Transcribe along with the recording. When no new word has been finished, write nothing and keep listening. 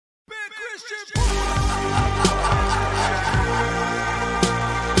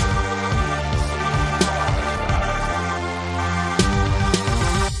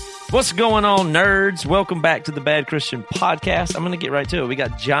What's going on, nerds? Welcome back to the Bad Christian Podcast. I'm going to get right to it. We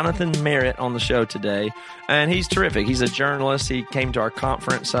got Jonathan Merritt on the show today, and he's terrific. He's a journalist. He came to our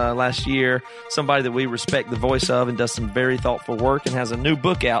conference last year, somebody that we respect the voice of and does some very thoughtful work and has a new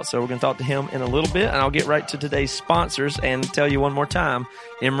book out, so we're going to talk to him in a little bit, and I'll get right to today's sponsors and tell you one more time,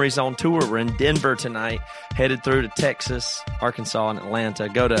 Emory's on tour. We're in Denver tonight, headed through to Texas, Arkansas, and Atlanta.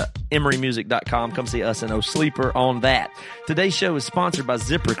 Go to emerymusic.com. Come see us and No Sleeper on that. Today's show is sponsored by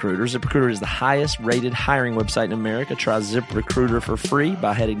ZipRecruiter. ZipRecruiter is the highest rated hiring website in America. Try ZipRecruiter for free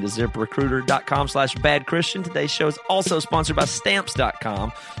by heading to ZipRecruiter.com/badchristian. Today's show is also sponsored by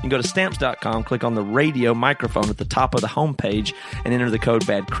Stamps.com. You can go to Stamps.com, click on the radio microphone at the top of the homepage, and enter the code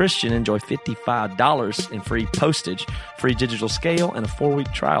BADCHRISTIAN. Enjoy $55 in free postage, free digital scale, and a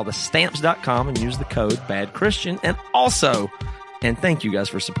 4-week trial to Stamps.com and use the code BADCHRISTIAN. And also, and thank you guys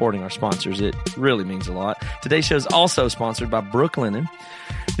for supporting our sponsors. It really means a lot. Today's show is also sponsored by Brooklinen.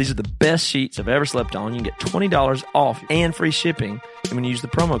 These are the best sheets I've ever slept on. You can get $20 off and free shipping and when you use the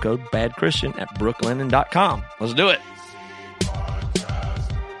promo code BADCHRISTIAN at brooklinen.com. Let's do it.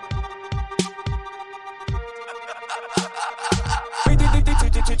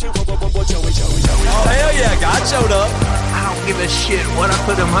 Oh, hell yeah, God showed up. I don't give a shit what I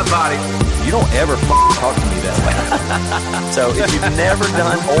put in my body. You don't ever talk to me that way. So if you've never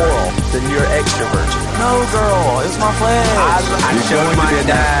done oral, then you're extrovert. No, girl, it's my flesh. I showed my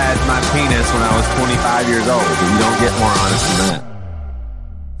dad my penis when I was 25 years old. You don't get more honest than that.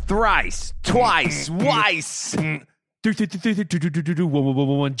 Thrice, twice, twice. One,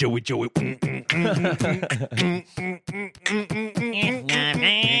 Joey.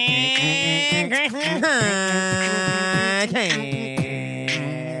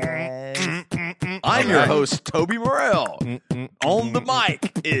 I'm your host, Toby Morrell. On the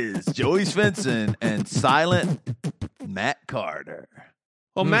mic is Joey Svensson and silent Matt Carter.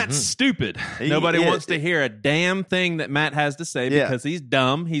 Well, Matt's stupid. Nobody wants to hear a damn thing that Matt has to say because he's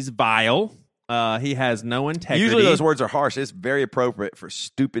dumb. He's vile. He has no integrity. Usually those words are harsh. It's very appropriate for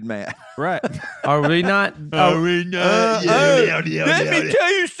stupid Matt. Right. Are we not? Let me tell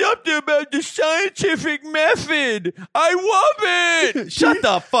you something about the scientific method. I love it. Shut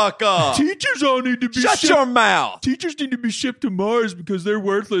the fuck up. Teachers all need to be Shut your mouth. Teachers need to be shipped to Mars because they're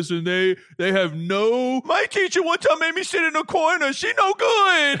worthless and they have no... My teacher one time made me sit in a corner. She no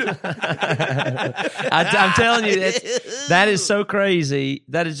good. I'm telling you, that is so crazy.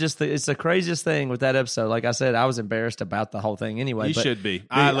 That is just it's the craziest thing with that episode. Like I said, I was embarrassed about the whole thing anyway. You should be.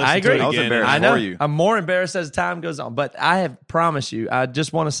 I agree. I was embarrassed for you. I'm more embarrassed as time goes on, but I have promised you. I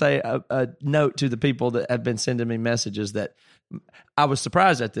just want to say a note to the people that have been sending me messages that I was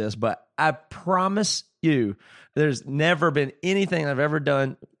surprised at this, but I promise you, there's never been anything I've ever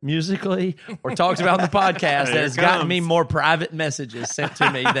done musically or talked about in the podcast that has gotten me more private messages sent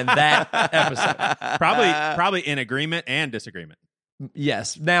to me than that episode. Probably in agreement and disagreement.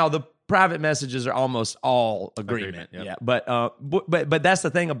 Yes. Now the private messages are almost all agreement. Yep. Yeah. But that's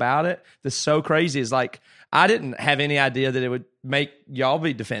the thing about it that's so crazy is like I didn't have any idea that it would make y'all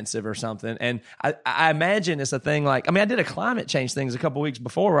be defensive or something. And I imagine it's a thing like, I did a climate change things a couple weeks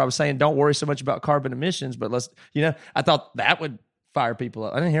before where I was saying don't worry so much about carbon emissions, but I thought that would fire people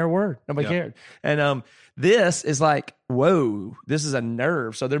up. I didn't hear a word. Nobody cared. And this is like, whoa, this is a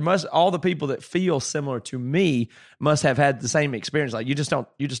nerve. So all the people that feel similar to me must have had the same experience. Like you just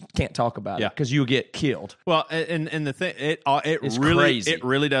can't talk about it because you'll get killed. Well, and the thing, it's crazy. It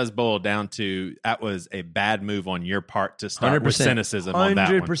really does boil down to that was a bad move on your part to start with cynicism on that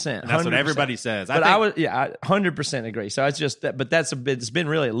one. 100%. And that's what everybody says. I 100% agree. So it's just that, but it's been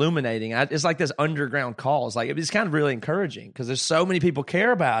really illuminating. It's like this underground calls. Like it's kind of really encouraging because there's so many people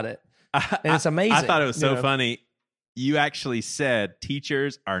care about it. And it's amazing. I thought it was so funny. You actually said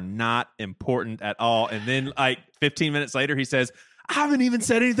teachers are not important at all. And then like 15 minutes later, he says, I haven't even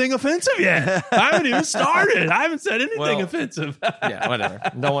said anything offensive yet. I haven't even started. I haven't said anything offensive. Yeah, whatever.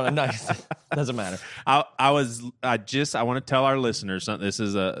 Don't want to know. Doesn't matter. I want to tell our listeners something. This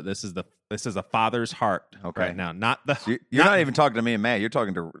is a father's heart right now. Not the. You're not even talking to me and Matt. You're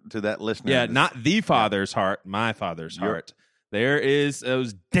talking to that listener. Yeah, not the father's heart. My father's heart. There is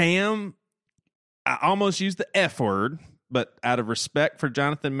those damn. I almost used the F word, but out of respect for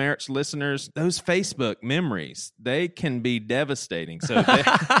Jonathan Merritt's listeners, those Facebook memories, they can be devastating. So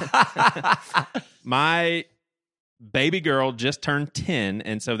my baby girl just turned 10,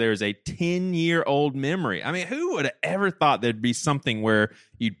 and so there's a 10-year-old memory. I mean, who would have ever thought there'd be something where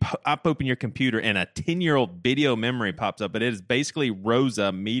you'd pop open your computer and a 10-year-old video memory pops up, but it is basically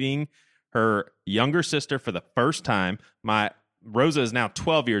Rosa meeting her younger sister for the first time. My Rosa is now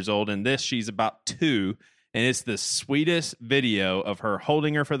 12 years old, and she's about 2. And it's the sweetest video of her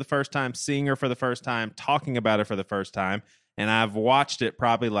holding her for the first time, seeing her for the first time, talking about it for the first time. And I've watched it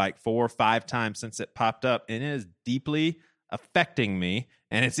probably like 4 or 5 times since it popped up, and it is deeply affecting me.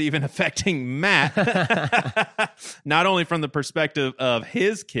 And it's even affecting Matt, not only from the perspective of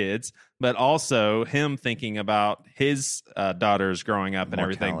his kids, but also him thinking about his daughters growing up and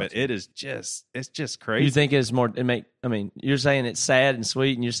everything. But it's just crazy. You think it's more? You're saying it's sad and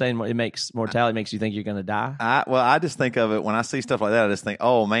sweet, and you're saying it makes mortality makes you think you're going to die. I just think of it when I see stuff like that. I just think,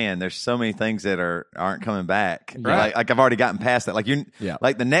 oh man, there's so many things that aren't coming back. Right. Like I've already gotten past that. Like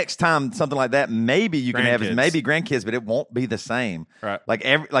like the next time something like that, maybe you can have is maybe grandkids, but it won't be the same. Right.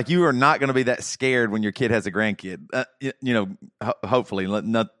 Like you are not going to be that scared when your kid has a grandkid. Hopefully,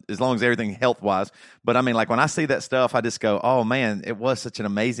 not as long as everything health wise. But I mean, like when I see that stuff, I just go, oh man, it was such an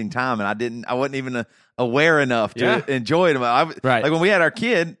amazing time, and I wasn't even aware enough to enjoy it. Like when we had our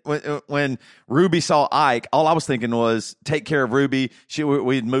kid, when Ruby saw Ike, all I was thinking was take care of Ruby.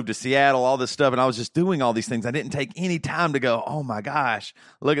 We'd moved to Seattle, all this stuff, and I was just doing all these things. I didn't take any time to go, oh my gosh,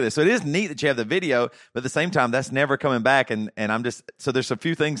 look at this. So it is neat that you have the video, but at the same time, that's never coming back. And I'm just, so there's a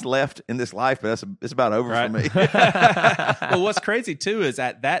few things left in this life, but it's about over for me. Well, what's crazy too is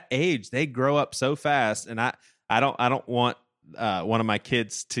at that age, they grow up so fast, and I don't want one of my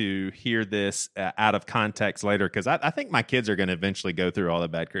kids to hear this out of context later, because I think my kids are going to eventually go through all the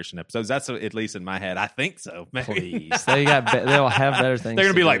Bad Christian episodes. That's at least in my head. I think so. Maybe. Please, they'll have better things. They're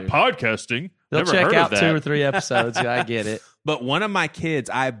going to be like do. Podcasting. They'll check out 2 or 3 episodes. I get it. But one of my kids,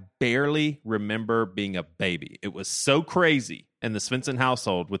 I barely remember being a baby. It was so crazy in the Svensson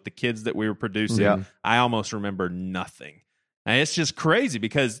household with the kids that we were producing. Yeah. I almost remember nothing. And it's just crazy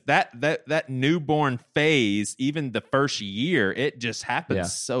because that newborn phase, even the first year, it just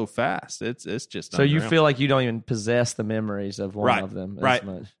happens so fast. It's just so unreal. You feel like you don't even possess the memories of one of them as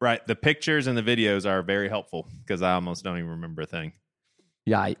much. Right. The pictures and the videos are very helpful because I almost don't even remember a thing.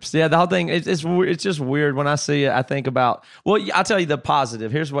 Yipes. Yeah, the whole thing, it's just weird. When I see it, I think about, well, I'll tell you the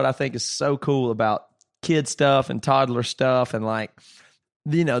positive. Here's what I think is so cool about kid stuff and toddler stuff and like,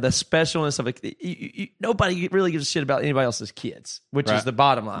 the specialness of it. Nobody really gives a shit about anybody else's kids, which is the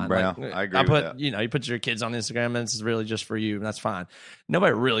bottom line. Right. Like, I agree with that. You put your kids on Instagram and this is really just for you, and that's fine.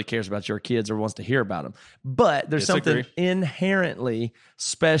 Nobody really cares about your kids or wants to hear about them. But there's something inherently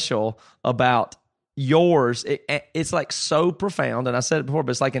special about yours. It's like so profound, and I said it before, but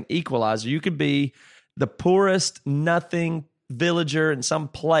it's like an equalizer. You could be the poorest, nothing villager in some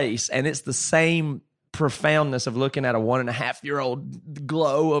place, and it's the same profoundness of looking at a 1.5-year-old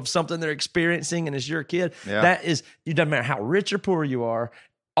glow of something they're experiencing, and it's your kid. Yeah. That is, it doesn't matter how rich or poor you are.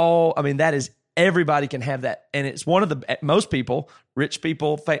 That is, everybody can have that, and it's one of the most people, rich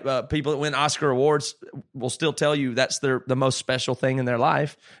people, people that win Oscar awards will still tell you that's the most special thing in their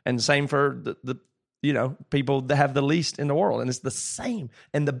life, and the same for the people that have the least in the world, and it's the same.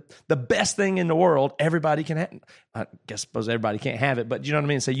 And the best thing in the world, everybody can have. I suppose everybody can't have it, but you know what I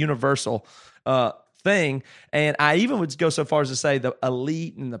mean. It's a universal thing. And I even would go so far as to say the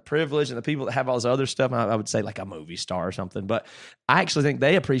elite and the privileged and the people that have all this other stuff, I would say like a movie star or something, but I actually think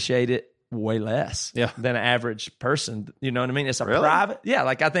they appreciate it way less than an average person. You know what I mean? It's a private. Yeah.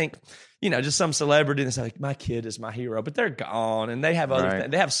 Like I think, just some celebrity that's like, my kid is my hero, but they're gone and they have other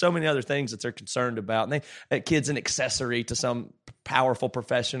they have so many other things that they're concerned about. And that kid's an accessory to some powerful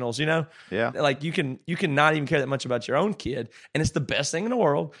professionals, Yeah. Like you can not even care that much about your own kid, and it's the best thing in the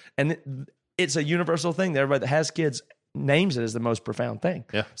world. And it's a universal thing that everybody that has kids names it as the most profound thing.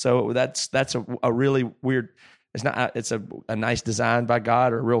 Yeah. So that's a really weird. It's not. It's a nice design by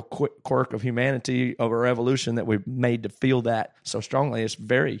God, or a real quirk of humanity over evolution that we've made to feel that so strongly. It's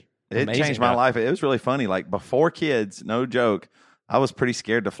very. It amazing. Changed my life. It was really funny. Like before kids, no joke, I was pretty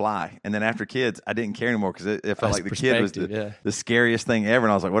scared to fly, and then after kids, I didn't care anymore because it felt like the kid was the scariest thing ever.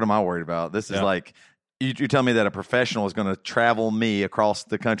 And I was like, "What am I worried about? This is like." You tell me that a professional is going to travel me across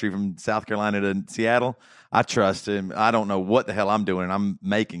the country from South Carolina to Seattle. I trust him. I don't know what the hell I'm doing, and I'm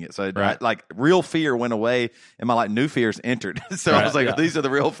making it. So, real fear went away, and my new fears entered. So I was like, these are the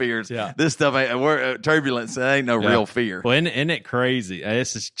real fears. Yeah. This stuff ain't turbulence. It ain't no real fear. Well, isn't it crazy?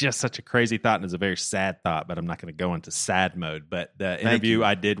 This is just such a crazy thought, and it's a very sad thought. But I'm not going to go into sad mode. But the interview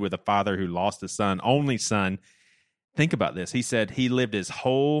I did with a father who lost his only son. Think about this. He said he lived his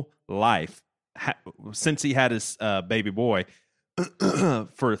whole life. Since he had his baby boy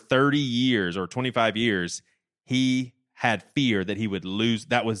for 30 years or 25 years, he had fear that he would lose.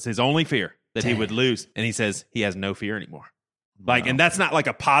 That was his only fear, that he would lose. And he says he has no fear anymore. Like, and that's not like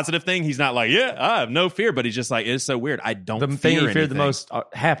a positive thing. He's not like, yeah, I have no fear, but he's just like, it's so weird. I don't The fear thing he anything. feared the most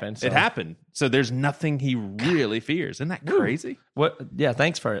happened. So. It happened. So there's nothing he really fears. Isn't that crazy? What? Yeah,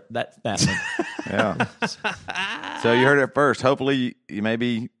 thanks for it. That one. Yeah. So you heard it first. Hopefully,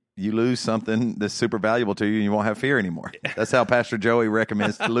 maybe you lose something that's super valuable to you, and you won't have fear anymore. That's how Pastor Joey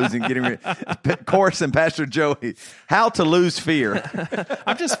recommends course and Pastor Joey, how to lose fear.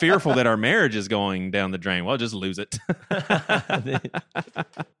 I'm just fearful that our marriage is going down the drain. Well, just lose it.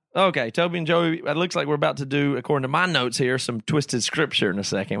 Okay, Toby and Joey, it looks like we're about to do, according to my notes here, some twisted scripture in a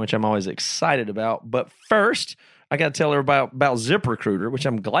second, which I'm always excited about. But first, I got to tell everybody about ZipRecruiter, which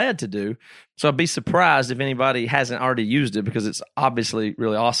I'm glad to do. So I'd be surprised if anybody hasn't already used it because it's obviously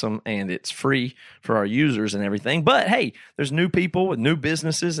really awesome and it's free for our users and everything. But hey, there's new people with new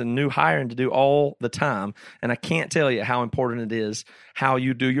businesses and new hiring to do all the time. And I can't tell you how important it is how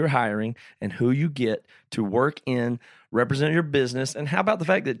you do your hiring and who you get to work in, represent your business. And how about the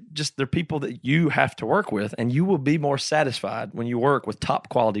fact that just they're people that you have to work with, and you will be more satisfied when you work with top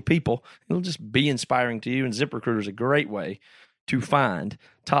quality people. It'll just be inspiring to you, and ZipRecruiter is a great way to find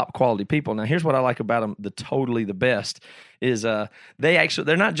top quality people. Now, here's what I like about them, the best, is they're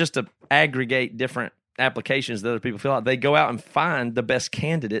not just to aggregate different applications that other people fill out. They go out and find the best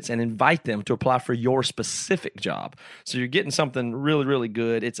candidates and invite them to apply for your specific job. So you're getting something really, really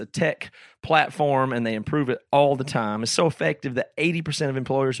good. It's a tech platform, and they improve it all the time. It's so effective that 80% of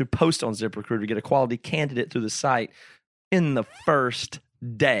employers who post on ZipRecruiter get a quality candidate through the site in the first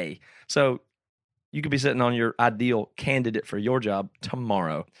day. So you could be sitting on your ideal candidate for your job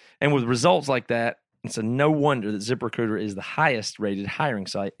tomorrow. And with results like that, it's a no wonder that ZipRecruiter is the highest rated hiring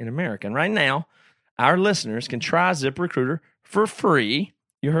site in America. And right now, our listeners can try ZipRecruiter for free.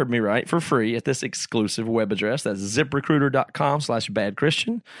 You heard me right, for free at this exclusive web address. That's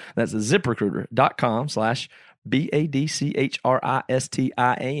ZipRecruiter.com/badchristian. That's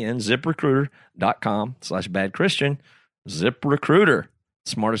ZipRecruiter.com/BADCHRISTIAN. ZipRecruiter.com/badchristian. ZipRecruiter,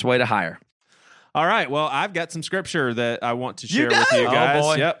 smartest way to hire. All right. Well, I've got some scripture that I want to share with you Oh, guys.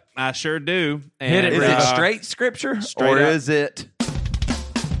 boy. Yep, I sure do. And, Hit it, Is Rick. it straight scripture, straight or up. is it?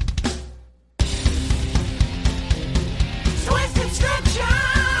 Twisted Scripture!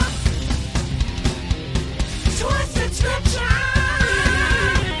 Twisted Scripture!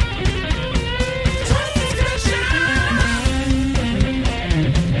 Twisted Scripture!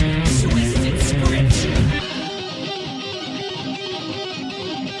 Twisted Scripture!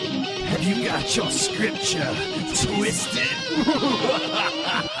 Have you got your scripture twisted?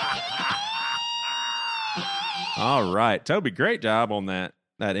 all right. Toby, great job on that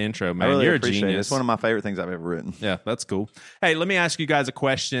intro, man. I really You're a appreciate it. genius. It's one of my favorite things I've ever written. Yeah, that's cool. Hey, let me ask you guys a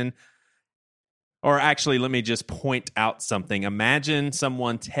question. Or actually, let me just point out something. Imagine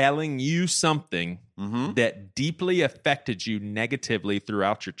someone telling you something that deeply affected you negatively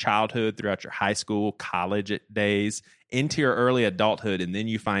throughout your childhood, throughout your high school, college days, into your early adulthood, and then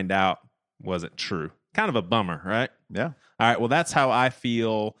you find out wasn't true. Kind of a bummer, right? Yeah. All right, well, that's how I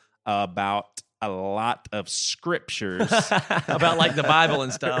feel about a lot of scriptures. About like the Bible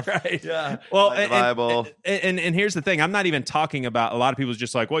and stuff. Right. Yeah. Well, Like the Bible. And here's the thing. I'm not even talking about, a lot of people's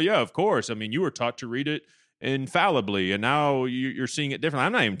just like, well, yeah, of course. I mean, you were taught to read it infallibly, and now you're seeing it differently.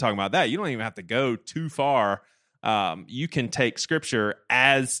 I'm not even talking about that. You don't even have to go too far. You can take scripture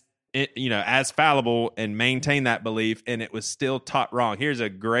as fallible and maintain that belief, and it was still taught wrong. Here's a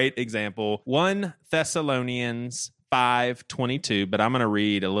great example. 1 Thessalonians 5:22, but I'm going to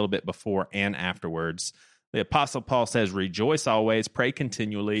read a little bit before and afterwards. The Apostle Paul says, rejoice always, pray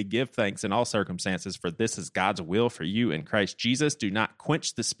continually, give thanks in all circumstances, for this is God's will for you in Christ Jesus. Do not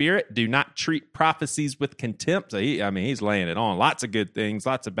quench the spirit. Do not treat prophecies with contempt. So he's laying it on. Lots of good things,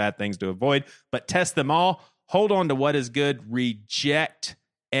 lots of bad things to avoid, but test them all. Hold on to what is good. Reject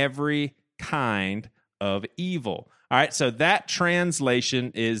every kind of evil. All right, so that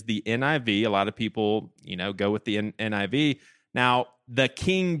translation is the NIV. A lot of people, go with the NIV. Now, the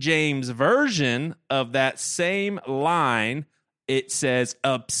King James Version of that same line, it says,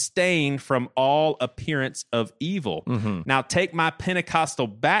 abstain from all appearance of evil. Mm-hmm. Now, take my Pentecostal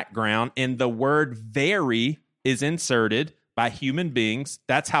background, and the word very is inserted by human beings.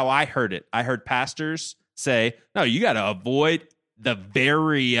 That's how I heard it. I heard pastors say, no, you got to avoid the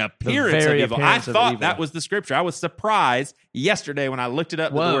very appearance of evil. I thought that was the scripture. I was surprised yesterday when I looked it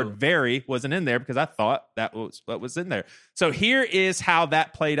up. Whoa. The word very wasn't in there because I thought that was what was in there. So here is how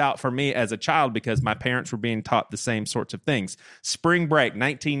that played out for me as a child, because my parents were being taught the same sorts of things. Spring break,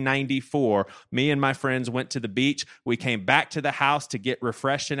 1994, me and my friends went to the beach. We came back to the house to get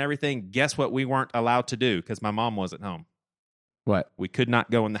refreshed and everything. Guess what we weren't allowed to do because my mom wasn't home? What? We could not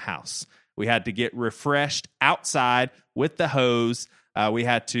go in the house. We had to get refreshed outside with the hose. We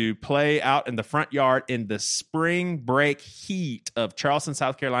had to play out in the front yard in the spring break heat of Charleston,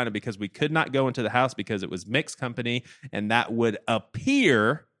 South Carolina, because we could not go into the house because it was mixed company, and that would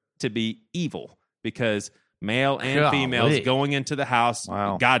appear to be evil because male and females going into the house.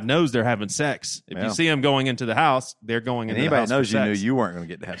 Wow. God knows they're having sex. If you see them going into the house, they're going into the house. Anybody knows for you knew sex. you weren't going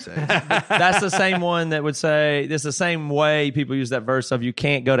to get to have sex. That's the same one that would say, this is the same way people use that verse of you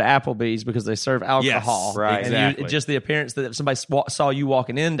can't go to Applebee's because they serve alcohol. Yes, right. And exactly. just the appearance that if somebody saw you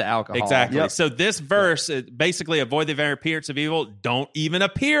walking into alcohol. Exactly. Yep. So this verse, basically, avoid the very appearance of evil. Don't even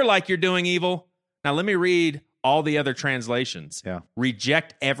appear like you're doing evil. Now, let me read all the other translations. Yeah.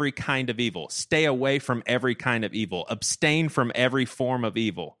 Reject every kind of evil. Stay away from every kind of evil. Abstain from every form of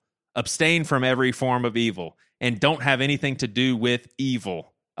evil. Abstain from every form of evil. And don't have anything to do with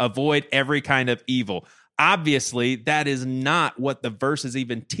evil. Avoid every kind of evil. Obviously, that is not what the verse is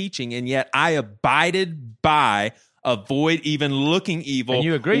even teaching, and yet I abided by avoid even looking evil. And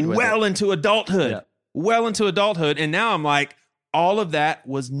you agreed with well it. into adulthood. Yeah. Well into adulthood. And now I'm like, all of that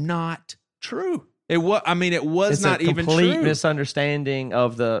was not true. It was. I mean, it was It's not a even complete true. misunderstanding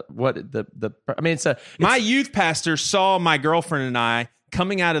of My youth pastor saw my girlfriend and I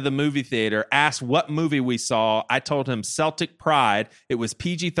coming out of the movie theater, asked what movie we saw. I told him Celtic Pride. It was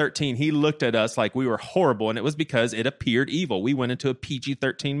PG-13. He looked at us like we were horrible, and it was because it appeared evil. We went into a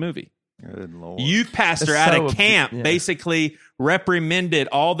PG-13 movie. Good Lord. Youth pastor It's at so a camp yeah. basically reprimanded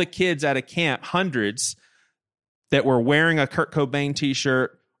all the kids at a camp, hundreds, that were wearing a Kurt Cobain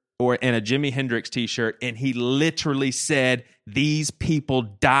t-shirt and a Jimi Hendrix t-shirt, and he literally said, these people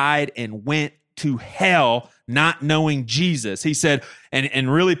died and went to hell not knowing Jesus. He said,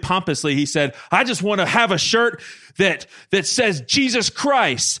 and really pompously, he said, I just want to have a shirt that says Jesus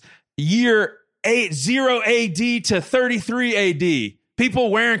Christ, year 0 AD to 33 AD.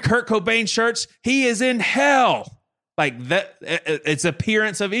 People wearing Kurt Cobain shirts, he is in hell. Like that, it's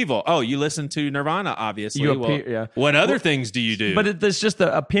appearance of evil. Oh, you listen to Nirvana, obviously. Yeah. What other things do you do? But it's just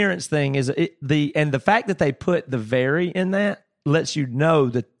the appearance thing is the fact that they put the very in that lets you know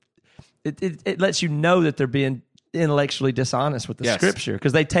that it lets you know that they're being intellectually dishonest with the Yes. scripture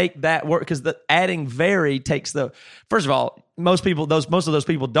because they take that word because the adding very takes the first of all most of those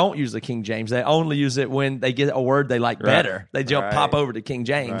people don't use the King James. They only use it when they get a word they like better. They pop over to King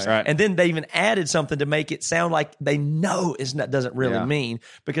James, Right. and then they even added something to make it sound like they know doesn't really mean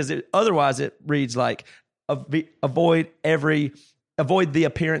because otherwise it reads like avoid the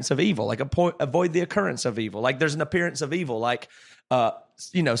appearance of evil, like avoid the occurrence of evil. Like there's an appearance of evil, like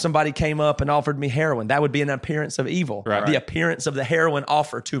somebody came up and offered me heroin. That would be an appearance of evil. Right. The appearance of the heroin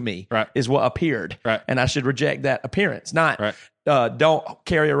offer to me is what appeared. Right. And I should reject that appearance. Not Right. Don't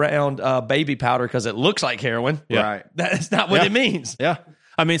carry around baby powder because it looks like heroin. Yeah. Right. That's not what it means. Yeah.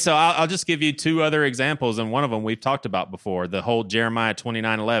 I mean, so I'll just give you two other examples, and one of them we've talked about before, the whole Jeremiah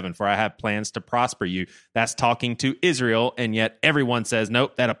 29:11, for I have plans to prosper you. That's talking to Israel, and yet everyone says,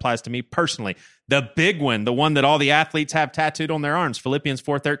 nope, that applies to me personally. The big one, the one that all the athletes have tattooed on their arms, Philippians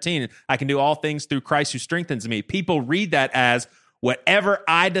 4:13, I can do all things through Christ who strengthens me. People read that as whatever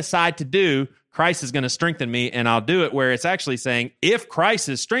I decide to do, Christ is going to strengthen me, and I'll do it, where it's actually saying, if Christ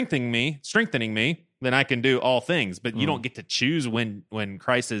is strengthening me, then I can do all things. But you don't get to choose when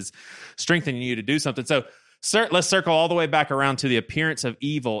Christ is strengthening you to do something. So let's circle all the way back around to the appearance of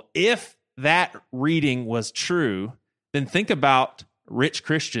evil. If that reading was true, then think about rich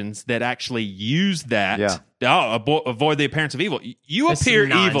Christians that actually use that. Yeah. Avoid the appearance of evil. You It's appear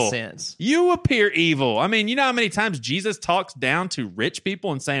nonsense. evil. You appear evil. I mean, you know how many times Jesus talks down to rich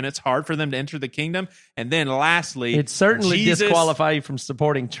people and saying it's hard for them to enter the kingdom? And then lastly, It certainly Jesus, disqualify you from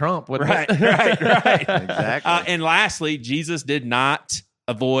supporting Trump. Wouldn't Right, it? right. Exactly. And lastly, Jesus did not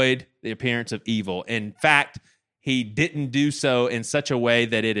avoid the appearance of evil. In fact, he didn't do so in such a way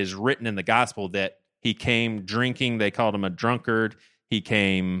that it is written in the gospel that he came drinking. They called him a drunkard. He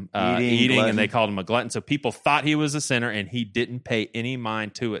came eating glutton. and they called him a glutton. So people thought he was a sinner, and he didn't pay any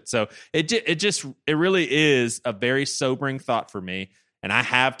mind to it. So it really is a very sobering thought for me. And I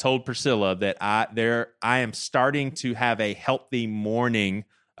have told Priscilla that I am starting to have a healthy mourning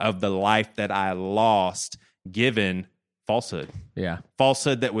of the life that I lost given falsehood. Yeah.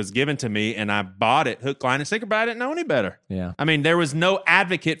 Falsehood that was given to me, and I bought it hook, line, and sinker, but I didn't know any better. Yeah. I mean, there was no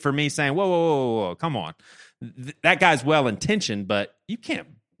advocate for me saying, whoa, come on. That guy's well-intentioned, but you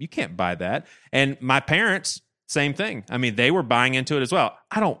can't buy that. And my parents, same thing. I mean, they were buying into it as well.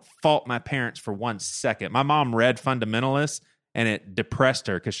 I don't fault my parents for 1 second. My mom read Fundamentalists, and it depressed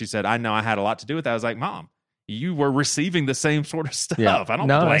her because she said, I know I had a lot to do with that. I was like, Mom, you were receiving the same sort of stuff. Yeah. I don't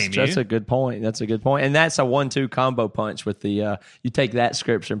no, blame that's you. a good point. That's a good point. And that's a 1-2 combo punch with the you take that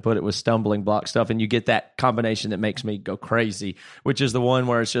scripture and put it with stumbling block stuff, and you get that combination that makes me go crazy, which is the one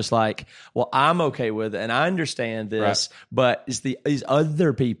where it's just like, well, I'm okay with it and I understand this, but it's these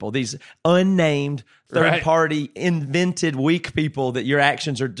other people, these unnamed third party invented weak people that your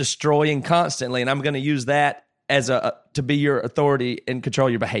actions are destroying constantly, and I'm going to use that as to be your authority and control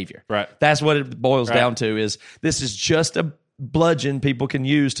your behavior. Right. That's what it boils down to. Is this is just a bludgeon people can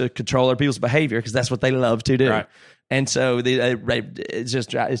use to control other people's behavior because that's what they love to do. Right. And so it's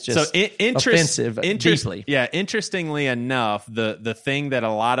just offensive deeply. Yeah. Interestingly enough, the thing that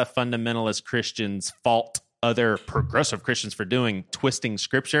a lot of fundamentalist Christians fault other progressive Christians for doing, twisting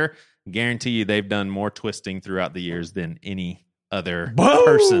scripture, guarantee you they've done more twisting throughout the years than any other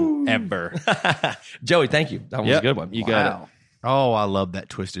person ever. Joey, thank you. That was a good one. You got it. Oh, I love that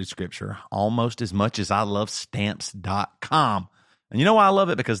twisted scripture almost as much as I love stamps.com. And you know why I love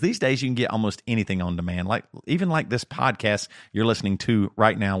it? Because these days you can get almost anything on demand, even like this podcast you're listening to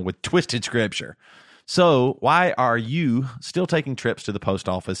right now with twisted scripture. So why are you still taking trips to the post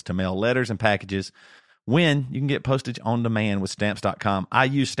office to mail letters and packages when you can get postage on demand with Stamps.com? I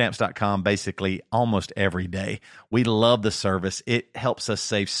use Stamps.com basically almost every day. We love the service. It helps us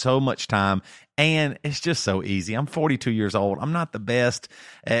save so much time, and it's just so easy. I'm 42 years old. I'm not the best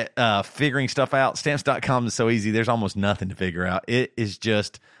at figuring stuff out. Stamps.com is so easy. There's almost nothing to figure out. It is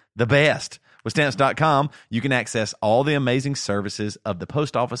just the best. With Stamps.com, you can access all the amazing services of the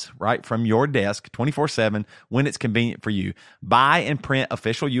post office right from your desk 24/7 when it's convenient for you. Buy and print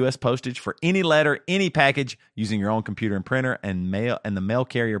official U.S. postage for any letter, any package using your own computer and printer, and the mail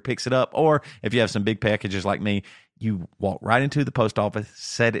carrier picks it up. Or if you have some big packages like me, you walk right into the post office,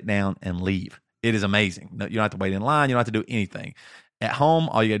 set it down, and leave. It is amazing. You don't have to wait in line. You don't have to do anything. At home,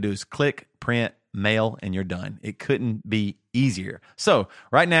 all you got to do is click, print, mail, and you're done. It couldn't be easier. So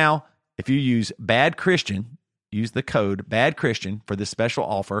right now, if you use Bad Christian, use the code Bad Christian for this special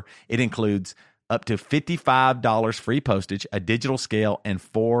offer. It includes up to $55 free postage, a digital scale, and a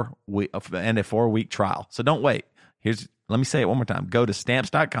 4-week trial. So don't wait. Let me say it one more time. Go to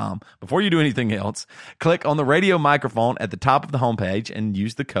Stamps.com. Before you do anything else, click on the radio microphone at the top of the homepage and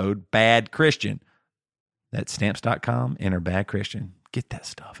use the code Bad Christian. That's Stamps.com. Enter Bad Christian. Get that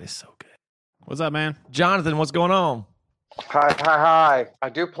stuff. It's so good. What's up, man? Jonathan, what's going on? Hi. I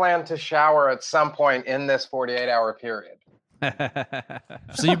do plan to shower at some point in this 48-hour period.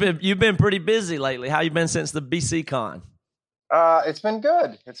 So you've been pretty busy lately. How you been since the BC Con? It's been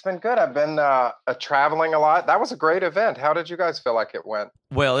good. I've been traveling a lot. That was a great event. How did you guys feel like it went?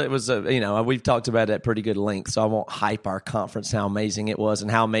 Well, it was we've talked about it at pretty good length, so I won't hype our conference how amazing it was and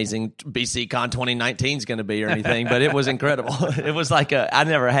how amazing BC Con 2019 is going to be or anything, but it was incredible. It was like I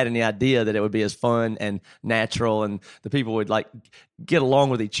never had any idea that it would be as fun and natural, and the people would like get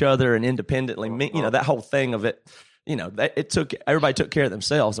along with each other and independently. That whole thing of it. Everybody took care of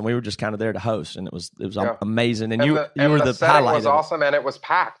themselves, and we were just kind of there to host, and it was amazing. And you were the highlight. It was awesome, and it was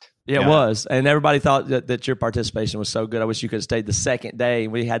packed. Yeah, it was, and everybody thought that your participation was so good. I wish you could have stayed the second day.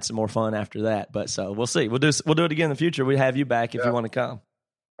 We had some more fun after that, but so we'll see. We'll do it again in the future. We have you back if you want to come.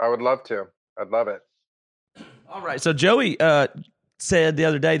 I would love to. I'd love it. All right. So Joey said the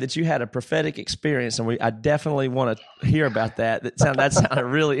other day that you had a prophetic experience, and I definitely want to hear about that. That sounded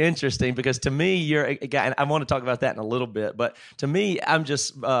really interesting, because to me, you're a guy, and I want to talk about that in a little bit. But to me, I'm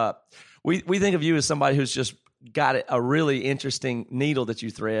just we think of you as somebody who's just got a really interesting needle that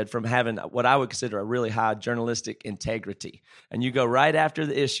you thread from having what I would consider a really high journalistic integrity. And you go right after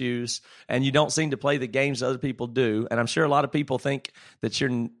the issues, and you don't seem to play the games other people do. And I'm sure a lot of people think that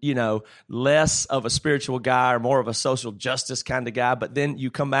you're, less of a spiritual guy or more of a social justice kind of guy. But then you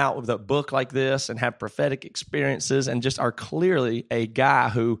come out with a book like this and have prophetic experiences and just are clearly a guy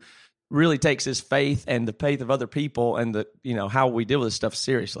who really takes his faith and the faith of other people and the how we deal with this stuff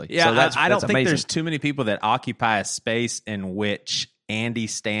seriously. Yeah, so I don't think amazing. there's too many people that occupy a space in which Andy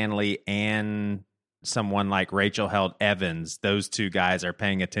Stanley and someone like Rachel Held Evans, those two guys, are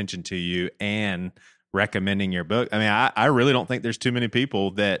paying attention to you and recommending your book. I mean, I really don't think there's too many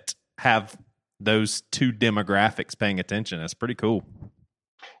people that have those two demographics paying attention. That's pretty cool.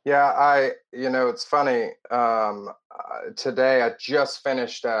 Yeah, it's funny. Today I just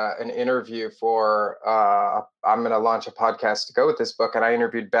finished an interview for, I'm going to launch a podcast to go with this book, and I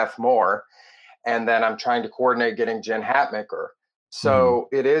interviewed Beth Moore, and then I'm trying to coordinate getting Jen Hatmaker. So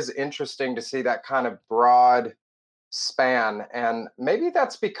It is interesting to see that kind of broad span. And maybe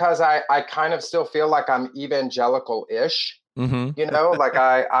that's because I kind of still feel like I'm evangelical-ish, like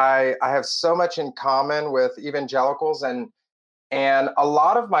I have so much in common with evangelicals, and And a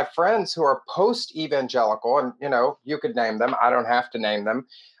lot of my friends who are post-evangelical, and you could name them, I don't have to name them,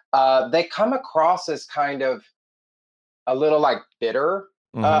 they come across as kind of a little like bitter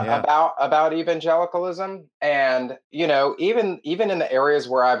Yeah. about evangelicalism. And even in the areas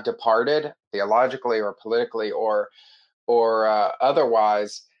where I've departed theologically or politically or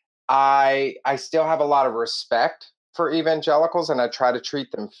otherwise, I still have a lot of respect for evangelicals, and I try to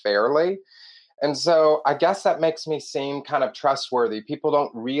treat them fairly. And so I guess that makes me seem kind of trustworthy. People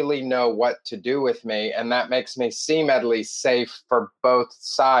don't really know what to do with me, and that makes me seem at least safe for both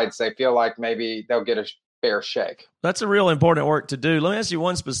sides. They feel like maybe they'll get a fair shake. That's a real important work to do. Let me ask you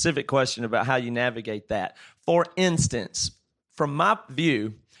one specific question about how you navigate that. For instance, from my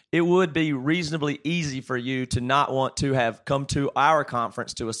view, it would be reasonably easy for you to not want to have come to our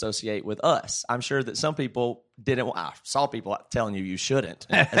conference to associate with us. I'm sure that some people didn't. I saw people telling you shouldn't,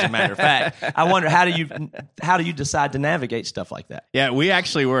 as a matter of fact. I wonder, how do you decide to navigate stuff like that? Yeah, we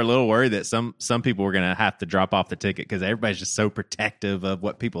actually were a little worried that some people were going to have to drop off the ticket because everybody's just so protective of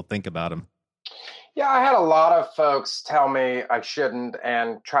what people think about them. Yeah, I had a lot of folks tell me I shouldn't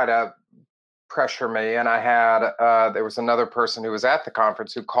and try to pressure me. And I had, there was another person who was at the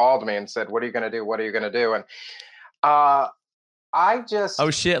conference who called me and said, "What are you going to do? What are you going to do?" And I just...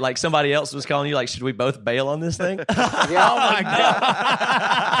 Oh, shit. Like somebody else was calling you, like, should we both bail on this thing? Yeah. Oh, my God.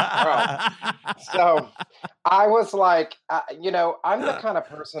 Right. So I was like, I'm the kind of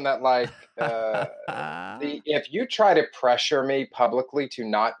person that if you try to pressure me publicly to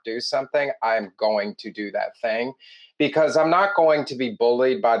not do something, I'm going to do that thing, because I'm not going to be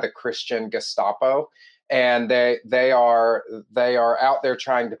bullied by the Christian Gestapo. And they are out there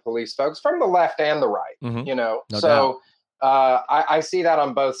trying to police folks from the left and the right, Mm-hmm. No so I see that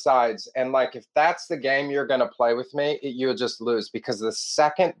on both sides. And like, if that's the game you're going to play with me, you'll just lose, because the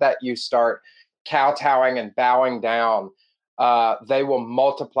second that you start kowtowing and bowing down, they will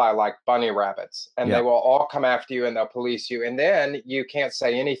multiply like bunny rabbits, and they will all come after you and they'll police you. And then you can't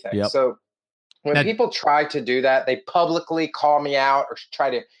say anything. Yep. So when people try to do that, they publicly call me out or try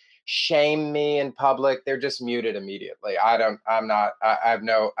to shame me in public. They're just muted immediately. I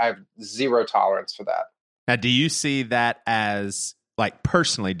have zero tolerance for that. Now, do you see that as, like,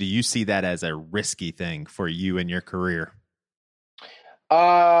 personally, do you see that as a risky thing for you in your career?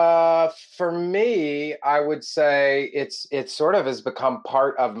 For me, I would say it sort of has become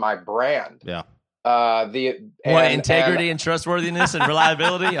part of my brand. Yeah. Integrity and trustworthiness and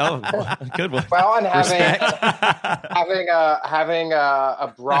reliability. Oh, good one. Well, and having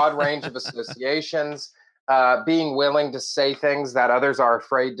a broad range of associations, being willing to say things that others are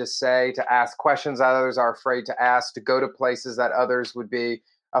afraid to say, to ask questions that others are afraid to ask, to go to places that others would be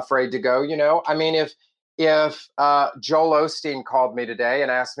afraid to go. I mean, if Joel Osteen called me today and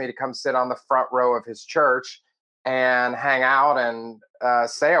asked me to come sit on the front row of his church and hang out and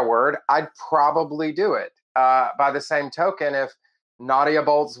say a word, I'd probably do it. By the same token, if Nadia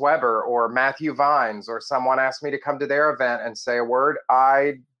Bolz-Weber or Matthew Vines or someone asked me to come to their event and say a word,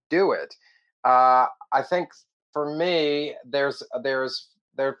 I'd do it. I think for me, there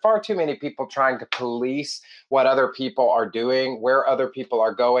are far too many people trying to police what other people are doing, where other people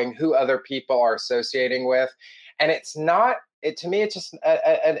are going, who other people are associating with. And it's not, to me, it's just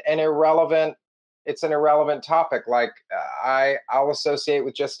an irrelevant, it's an irrelevant topic. Like I'll associate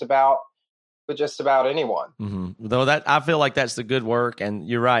with just about anyone. Mm-hmm. Though that, I feel like that's the good work. And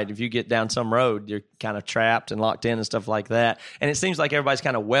you're right. If you get down some road, you're kind of trapped and locked in and stuff like that. And it seems like everybody's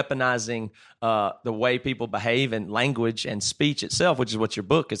kind of weaponizing the way people behave and language and speech itself, which is what your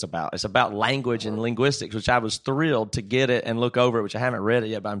book is about. It's about language and linguistics, which I was thrilled to get it and look over it, which I haven't read it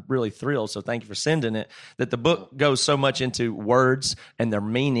yet, but I'm really thrilled. So thank you for sending it. That the book goes so much into words and their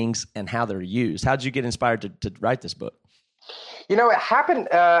meanings and how they're used. How did you get inspired to write this book? It happened,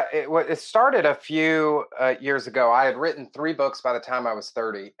 it started a few years ago. I had written 3 books by the time I was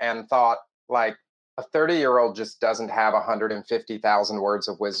 30 and thought, like, a 30-year-old just doesn't have 150,000 words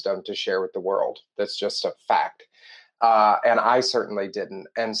of wisdom to share with the world. That's just a fact. And I certainly didn't.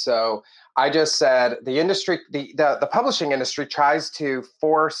 And so I just said, the industry, the publishing industry tries to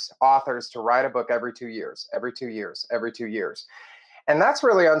force authors to write a book every 2 years, every 2 years, every 2 years. And that's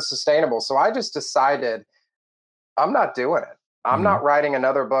really unsustainable. So I just decided, I'm not doing it. I'm not writing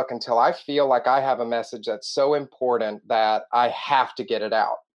another book until I feel like I have a message that's so important that I have to get it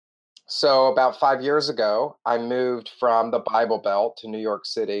out. So about 5 years ago, I moved from the Bible Belt to New York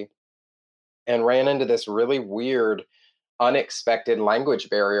City and ran into this really weird, unexpected language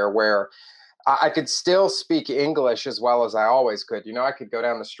barrier where I could still speak English as well as I always could. I could go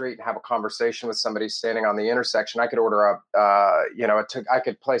down the street and have a conversation with somebody standing on the intersection. I could order I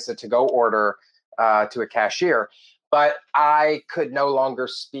could place a to-go order to a cashier. but I could no longer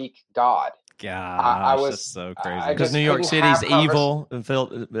speak God. Gosh, I was that's so I crazy. just Because New York couldn't have City's evil and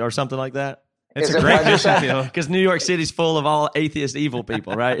filled, or something like that. It's Is a it great what you mission said? field. Because New York City's full of all atheist evil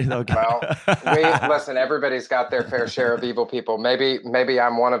people, right? Okay. Well, listen, everybody's got their fair share of evil people. Maybe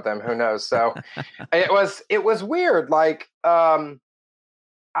I'm one of them. Who knows? So it was weird. Like,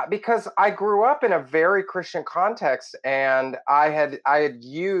 because I grew up in a very Christian context, and I had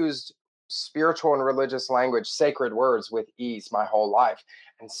used spiritual and religious language, sacred words, with ease my whole life.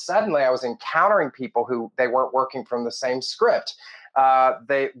 And suddenly I was encountering people who they weren't working from the same script.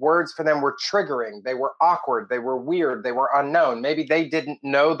 Words for them were triggering. They were awkward. They were weird. They were unknown. Maybe they didn't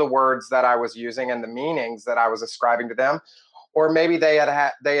know the words that I was using and the meanings that I was ascribing to them, or maybe they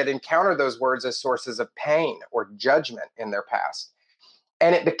had encountered those words as sources of pain or judgment in their past.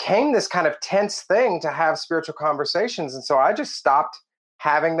 And it became this kind of tense thing to have spiritual conversations. And so I just stopped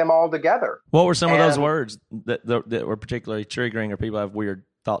having them all together. What were some of those words that were particularly triggering or people have weird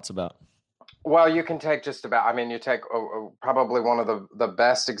thoughts about? Well, you can take just about, I mean, you take probably one of the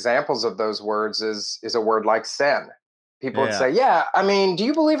best examples of those words is a word like sin. People would say, yeah, I mean, do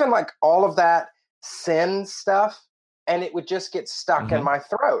you believe in like all of that sin stuff? And it would just get stuck in my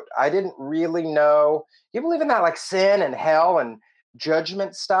throat. I didn't really know. You believe in that like sin and hell and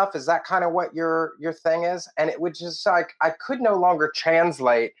judgment stuff? Is that kind of what your thing is? And it would just like, I could no longer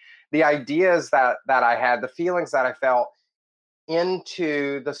translate the ideas that I had, the feelings that I felt,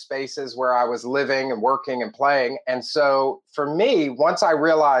 into the spaces where I was living and working and playing. And so for me, once I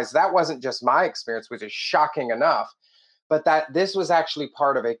realized that wasn't just my experience, which is shocking enough, but that this was actually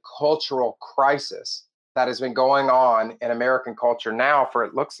part of a cultural crisis that has been going on in American culture now for,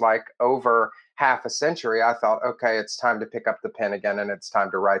 it looks like, over half a century, I thought, okay, it's time to pick up the pen again, and it's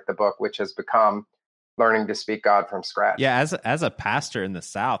time to write the book, which has become Learning to Speak God from Scratch. Yeah, as a pastor in the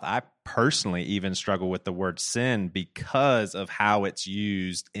South, I personally even struggle with the word sin because of how it's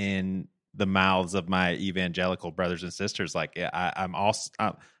used in the mouths of my evangelical brothers and sisters. Like, I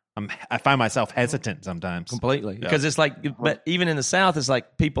find myself hesitant sometimes. Completely. Because it's like, but even in the South, it's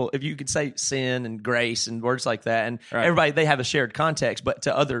like people, if you could say sin and grace and words like that, and everybody, they have a shared context, but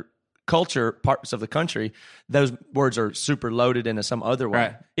to other culture parts of the country, those words are super loaded into some other way.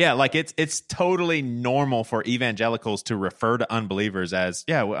 Right. Yeah, like it's totally normal for evangelicals to refer to unbelievers as,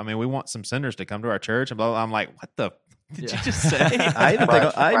 I mean, we want some sinners to come to our church and blah, blah. I'm like, what the did you just say? I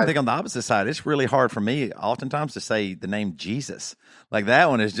even think on the opposite side, it's really hard for me oftentimes to say the name Jesus. Like that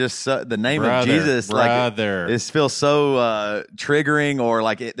one is just the name of Jesus. Like it feels so triggering, or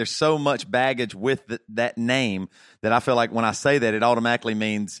like there's so much baggage with that name that I feel like when I say that, it automatically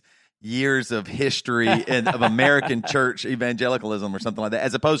means years of history of American church evangelicalism or something like that,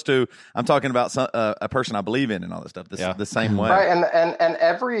 as opposed to I'm talking about a person I believe in and all this stuff. The same way, right? And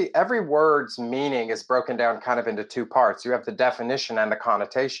every word's meaning is broken down kind of into two parts. You have the definition and the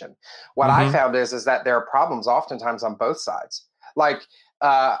connotation. What I found is that there are problems oftentimes on both sides. Like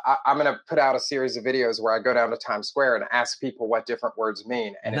I'm going to put out a series of videos where I go down to Times Square and ask people what different words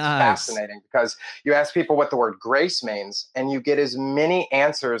mean. And it's fascinating because you ask people what the word grace means, and you get as many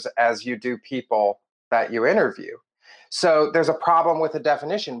answers as you do people that you interview. So there's a problem with the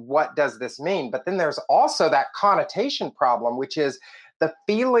definition. What does this mean? But then there's also that connotation problem, which is the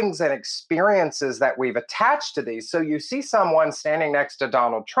feelings and experiences that we've attached to these. So you see someone standing next to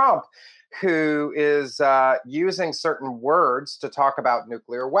Donald Trump who is using certain words to talk about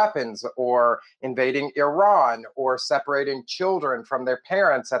nuclear weapons or invading Iran or separating children from their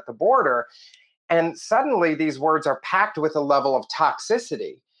parents at the border. And suddenly these words are packed with a level of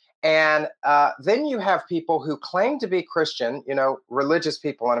toxicity. And then you have people who claim to be Christian, religious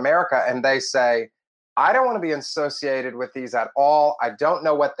people in America, and they say, I don't want to be associated with these at all. I don't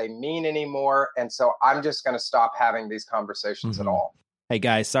know what they mean anymore. And so I'm just going to stop having these conversations at all. Hey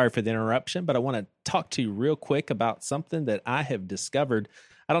guys, sorry for the interruption, but I want to talk to you real quick about something that I have discovered.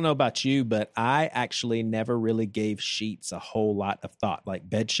 I don't know about you, but I actually never really gave sheets a whole lot of thought. Like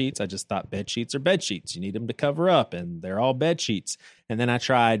bed sheets, I just thought bed sheets are bed sheets. You need them to cover up, and they're all bed sheets. And then I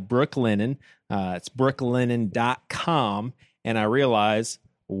tried Brooklinen. It's brooklinen.com, and I realized,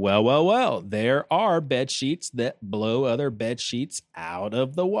 well, there are bed sheets that blow other bed sheets out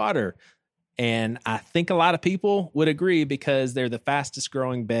of the water. And I think a lot of people would agree because they're the fastest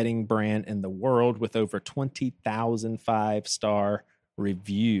growing bedding brand in the world with over 20,000 5-star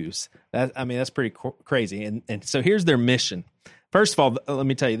reviews. That's pretty crazy. And so here's their mission. First of all, let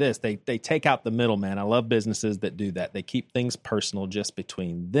me tell you this. They take out the middleman. I love businesses that do that. They keep things personal just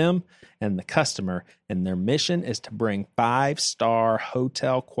between them and the customer. And their mission is to bring 5-star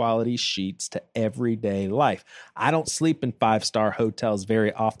hotel quality sheets to everyday life. I don't sleep in 5-star hotels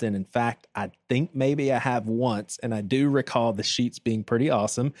very often. In fact, I think maybe I have once, and I do recall the sheets being pretty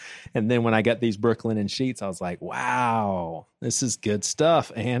awesome. And then when I got these Brooklinen sheets, I was like, wow, this is good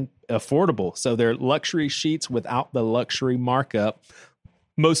stuff and affordable. So they're luxury sheets without the luxury markup.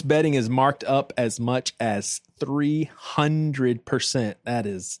 Most bedding is marked up as much as 300%. That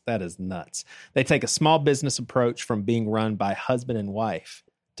is nuts. They take a small business approach from being run by husband and wife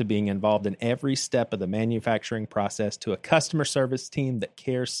to being involved in every step of the manufacturing process to a customer service team that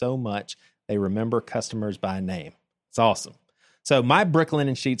cares so much they remember customers by name. It's awesome. So my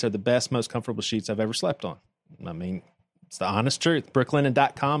Brooklinen sheets are the best, most comfortable sheets I've ever slept on. I mean, it's the honest truth.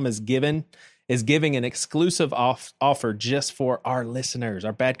 Brooklinen.com is giving an exclusive offer just for our listeners,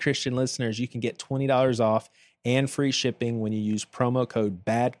 our Bad Christian listeners. You can get $20 off and free shipping when you use promo code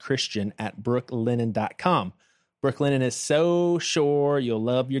BADCHRISTIAN at brooklinen.com. Brooklinen is so sure you'll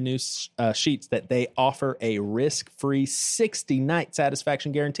love your new sheets that they offer a risk-free 60-night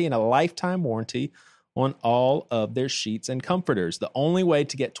satisfaction guarantee and a lifetime warranty on all of their sheets and comforters. The only way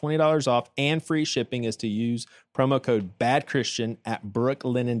to get $20 off and free shipping is to use promo code BADCHRISTIAN at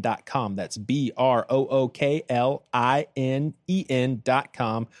brooklinen.com. That's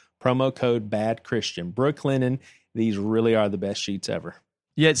BROOKLINEN.com. Promo code BADCHRISTIAN. Brooklinen, these really are the best sheets ever.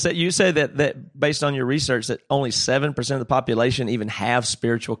 Yeah, so you say that based on your research that only 7% of the population even have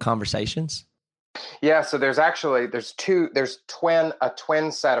spiritual conversations? Yeah, so there's a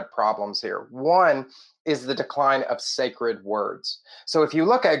twin set of problems here. One is the decline of sacred words. So if you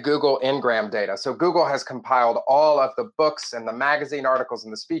look at Google Ngram data, so Google has compiled all of the books and the magazine articles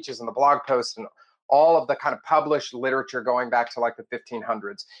and the speeches and the blog posts and all of the kind of published literature going back to like the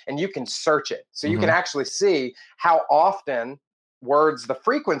 1500s, and you can search it. So you can actually see how often the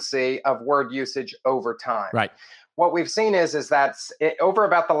frequency of word usage over time. Right. What we've seen is that over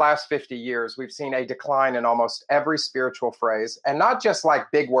about the last 50 years, we've seen a decline in almost every spiritual phrase, and not just like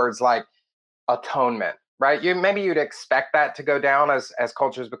big words like atonement, right? Maybe you'd expect that to go down as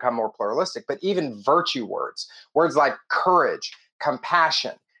cultures become more pluralistic, but even virtue words like courage,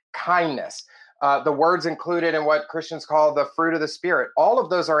 compassion, kindness, the words included in what Christians call the fruit of the Spirit, all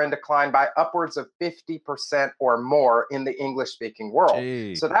of those are in decline by upwards of 50% or more in the English-speaking world.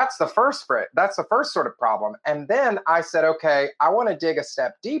 Gee. So that's the first sort of problem. And then I said, okay, I want to dig a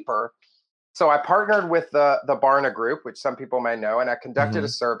step deeper. So I partnered with the Barna Group, which some people may know, and I conducted a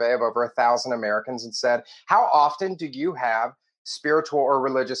survey of over 1,000 Americans and said, how often do you have spiritual or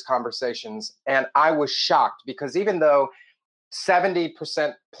religious conversations? And I was shocked because even though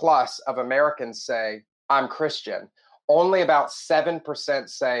 70% plus of Americans say, I'm Christian, only about 7%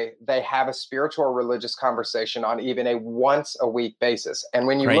 say they have a spiritual or religious conversation on even a once a week basis. And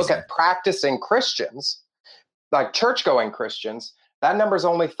when you look at practicing Christians, like church-going Christians, that number is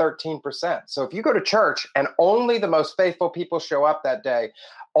only 13%. So if you go to church and only the most faithful people show up that day,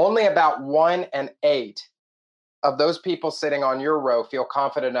 only about 1 in 8 of those people sitting on your row feel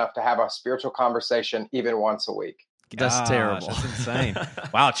confident enough to have a spiritual conversation even once a week. That's terrible. That's insane.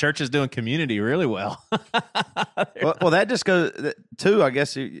 Wow, church is doing community really well. well, that just goes too. I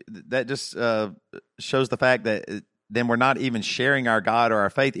guess that just shows the fact that then we're not even sharing our God or our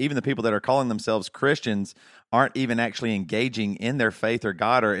faith. Even the people that are calling themselves Christians aren't even actually engaging in their faith or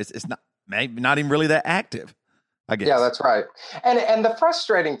God, or it's not maybe not even really that active, I guess. Yeah, that's right. And the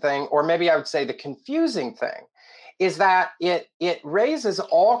frustrating thing, or maybe I would say the confusing thing, is that it raises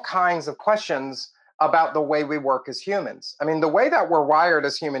all kinds of questions about the way we work as humans. I mean, the way that we're wired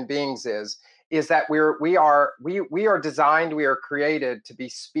as human beings is that we are designed, we are created to be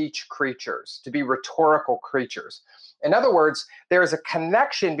speech creatures, to be rhetorical creatures. In other words, there is a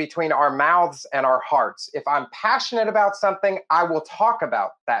connection between our mouths and our hearts. If I'm passionate about something, I will talk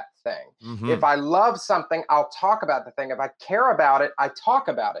about that thing. If I love something, I'll talk about the thing. If I care about it, I talk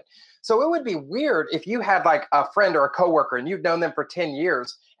about it. So it would be weird if you had like a friend or a coworker and you've known them for 10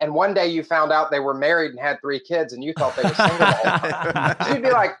 years and one day you found out they were married and had 3 kids and you thought they were single the whole time. So you'd be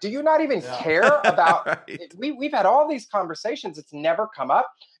like, do you not even care about it? We've had all these conversations. It's never come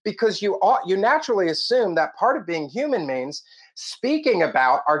up because you naturally assume that part of being human means speaking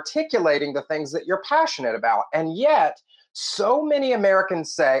about, articulating the things that you're passionate about. And yet so many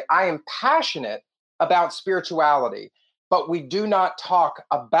Americans say, I am passionate about spirituality, but we do not talk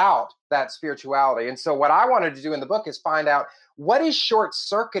about that spirituality. And so what I wanted to do in the book is find out what is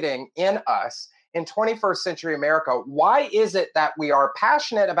short-circuiting in us in 21st century America, why is it that we are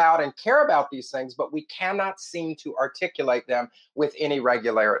passionate about and care about these things, but we cannot seem to articulate them with any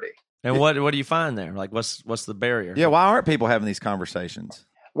regularity? And what do you find there? Like, what's the barrier? Yeah, why aren't people having these conversations?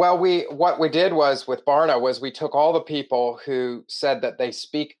 Well, what we did was with Barna was we took all the people who said that they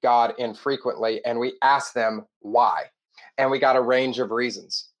speak God infrequently and we asked them why. And we got a range of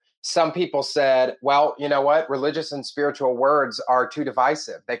reasons. Some people said, well, you know what? Religious and spiritual words are too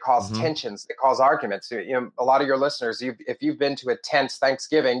divisive. They cause tensions. They cause arguments. You know, a lot of your listeners, if you've been to a tense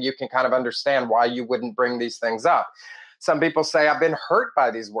Thanksgiving, you can kind of understand why you wouldn't bring these things up. Some people say, I've been hurt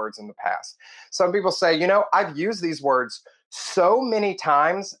by these words in the past. Some people say, you know, I've used these words so many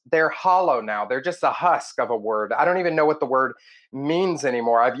times, they're hollow now. They're just a husk of a word. I don't even know what the word means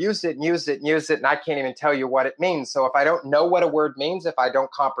anymore. I've used it, and I can't even tell you what it means. So if I don't know what a word means, if I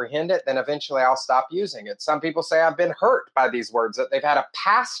don't comprehend it, then eventually I'll stop using it. Some people say I've been hurt by these words, that they've had a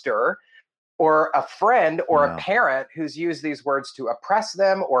pastor or a friend or a parent who's used these words to oppress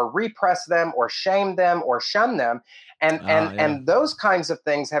them or repress them or shame them or shun them. And those kinds of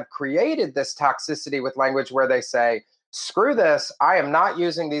things have created this toxicity with language where they say, screw this, I am not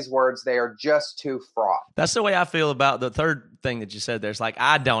using these words. They are just too fraught. That's the way I feel about the third thing that you said there. It's like,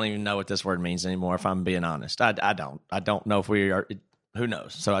 I don't even know what this word means anymore, if I'm being honest. I don't know if we are, who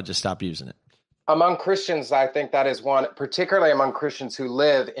knows? So I just stopped using it. Among Christians, I think that is one, particularly among Christians who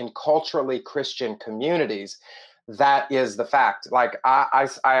live in culturally Christian communities. That is the fact. Like I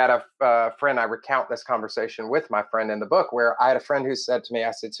had a friend, I recount this conversation with my friend in the book, where I had a friend who said to me,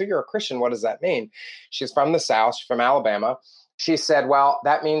 I said, so you're a Christian, what does that mean? She's from the South, she's from Alabama. She said, well,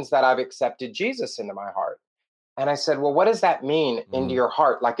 that means that I've accepted Jesus into my heart. And I said, well, what does that mean into your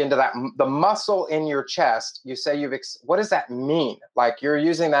heart? Like into that, the muscle in your chest, you say what does that mean? Like you're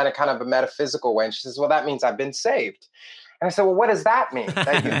using that in kind of a metaphysical way. And she says, well, that means I've been saved. And I said, well, what does that mean,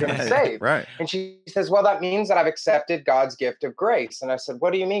 that you've been saved? Right. And she says, well, that means that I've accepted God's gift of grace. And I said,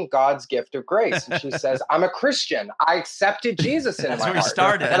 what do you mean God's gift of grace? And she says, I'm a Christian. I accepted Jesus into my heart. That's where you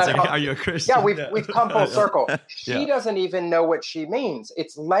started. And Are you a Christian? Yeah, we've come full circle. She doesn't even know what she means.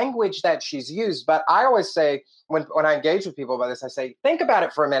 It's language that she's used. But I always say, when I engage with people about this, I say, think about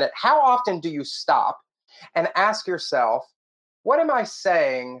it for a minute. How often do you stop and ask yourself, what am I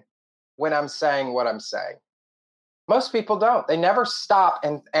saying when I'm saying what I'm saying? Most people don't. They never stop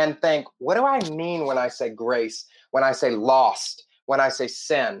and think, what do I mean when I say grace, when I say lost, when I say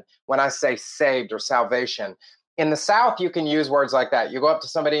sin, when I say saved or salvation? In the South, you can use words like that. You go up to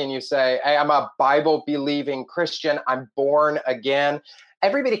somebody and you say, hey, I'm a Bible-believing Christian. I'm born again.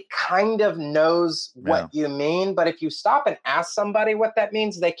 Everybody kind of knows what you mean, but if you stop and ask somebody what that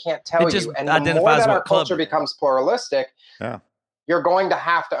means, they can't tell you. And the more that our culture becomes pluralistic, you're going to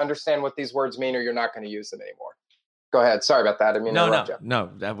have to understand what these words mean, or you're not going to use them anymore. Go ahead. Sorry about that. I mean, no.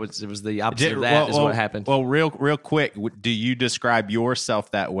 It was the opposite of that. Is what happened. Well, real quick, do you describe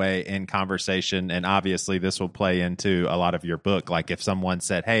yourself that way in conversation? And obviously, this will play into a lot of your book. Like, if someone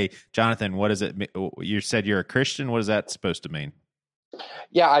said, "Hey, Jonathan, what does it mean? You said you're a Christian. What is that supposed to mean?"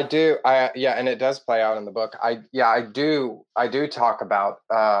 Yeah, I do. And it does play out in the book. I do talk about.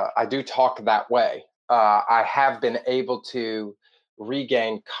 I do talk that way. I have been able to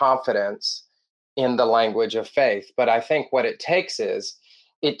regain confidence in the language of faith. But I think what it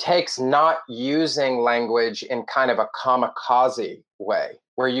takes not using language in kind of a kamikaze way,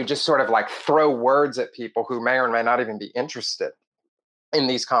 where you just sort of like throw words at people who may or may not even be interested in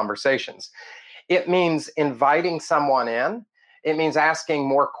these conversations. It means inviting someone in. It means asking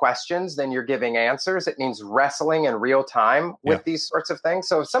more questions than you're giving answers. It means wrestling in real time with these sorts of things.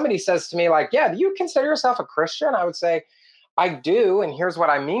 So if somebody says to me like, yeah, do you consider yourself a Christian? I would say, I do, and here's what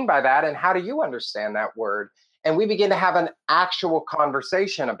I mean by that, and how do you understand that word? And we begin to have an actual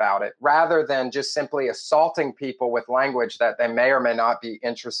conversation about it, rather than just simply assaulting people with language that they may or may not be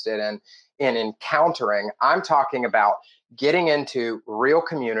interested in encountering. I'm talking about getting into real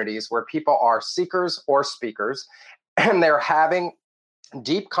communities where people are seekers or speakers, and they're having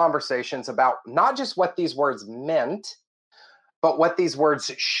deep conversations about not just what these words meant, but what these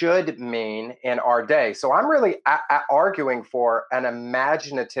words should mean in our day. So I'm really arguing for an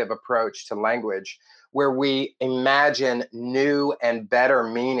imaginative approach to language, where we imagine new and better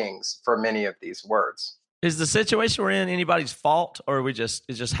meanings for many of these words. Is the situation we're in anybody's fault, or it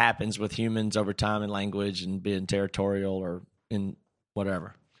just happens with humans over time in language and being territorial or in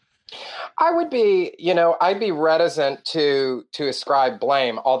whatever? I'd be reticent to ascribe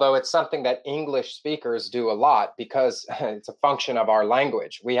blame, although it's something that English speakers do a lot because it's a function of our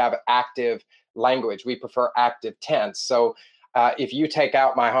language. We have active language. We prefer active tense. So if you take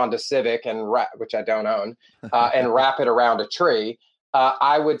out my Honda Civic which I don't own, and wrap it around a tree,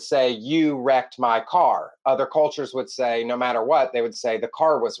 I would say, you wrecked my car. Other cultures would say, no matter what, they would say the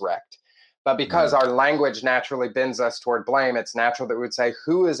car was wrecked. But because our language naturally bends us toward blame, it's natural that we would say,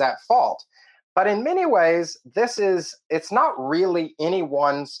 who is at fault? But in many ways, it's not really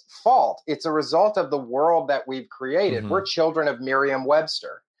anyone's fault. It's a result of the world that we've created. We're children of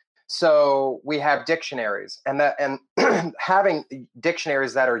Merriam-Webster. So we have dictionaries, and having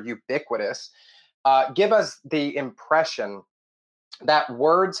dictionaries that are ubiquitous give us the impression that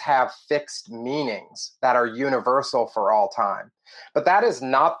words have fixed meanings that are universal for all time. But that is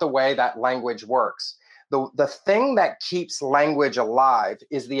not the way that language works. The thing that keeps language alive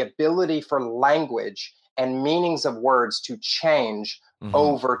is the ability for language and meanings of words to change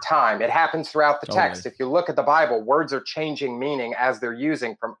over time. It happens throughout the text. If you look at the Bible, words are changing meaning as they're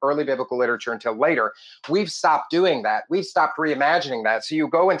using from early biblical literature until later. We've stopped doing that. We've stopped reimagining that. So you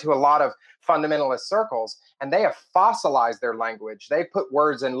go into a lot of fundamentalist circles, and they have fossilized their language. They put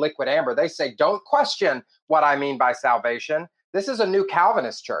words in liquid amber. They say, don't question what I mean by salvation. This is a new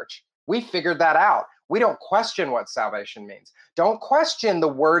Calvinist church. We figured that out. We don't question what salvation means. Don't question the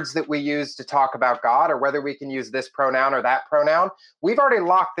words that we use to talk about God, or whether we can use this pronoun or that pronoun. We've already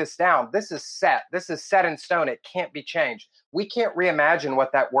locked this down. This is set. This is set in stone. It can't be changed. We can't reimagine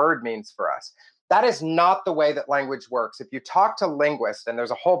what that word means for us. That is not the way that language works. If you talk to linguists, and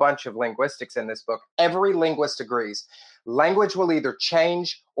there's a whole bunch of linguistics in this book, every linguist agrees, language will either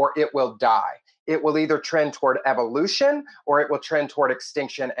change or it will die. It will either trend toward evolution or it will trend toward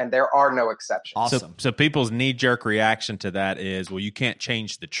extinction, and there are no exceptions. Awesome. So people's knee-jerk reaction to that is, well, you can't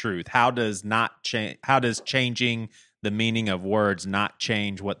change the truth. How does changing the meaning of words not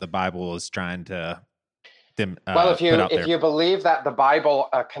change what the Bible is trying to well, if if you believe that the Bible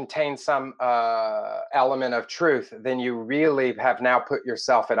contains some element of truth, then you really have now put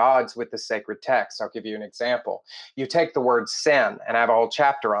yourself at odds with the sacred text. I'll give you an example. You take the word sin, and I have a whole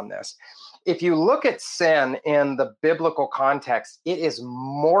chapter on this. If you look at sin in the biblical context, it is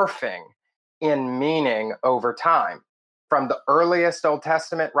morphing in meaning over time. From the earliest Old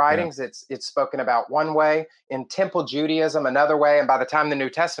Testament writings, it's spoken about one way. In Temple Judaism, another way. And by the time the New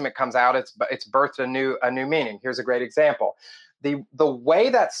Testament comes out, it's birthed a new meaning. Here's a great example. The way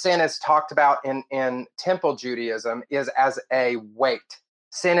that sin is talked about in Temple Judaism is as a weight.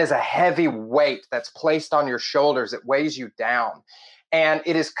 Sin is a heavy weight that's placed on your shoulders. It weighs you down. And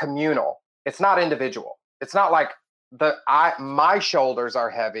it is communal. It's not individual. It's not like my shoulders are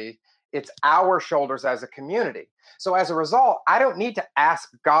heavy. It's our shoulders as a community. So as a result, I don't need to ask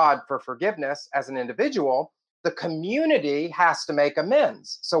God for forgiveness as an individual. The community has to make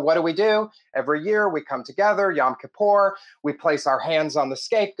amends. So what do? Every year we come together, Yom Kippur, we place our hands on the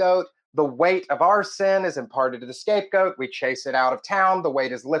scapegoat. The weight of our sin is imparted to the scapegoat. We chase it out of town. The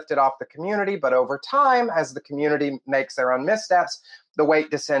weight is lifted off the community. But over time, as the community makes their own missteps, the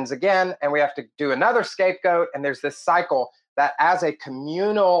weight descends again, and we have to do another scapegoat. And there's this cycle that as a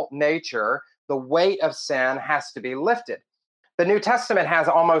communal nature, the weight of sin has to be lifted. The New Testament has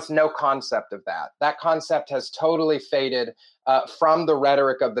almost no concept of that. That concept has totally faded from the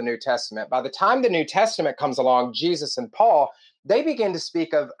rhetoric of the New Testament. By the time the New Testament comes along, Jesus and Paul, they begin to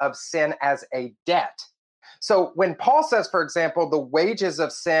speak of sin as a debt. So when Paul says, for example, the wages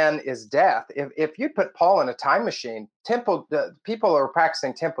of sin is death, if you put Paul in a time machine, people who are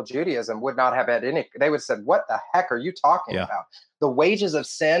practicing Temple Judaism would not have had any, they would have said, what the heck are you talking about? The wages of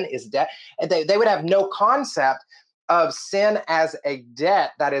sin is death. And they would have no concept of sin as a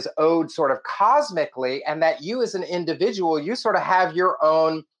debt that is owed sort of cosmically, and that you as an individual, you sort of have your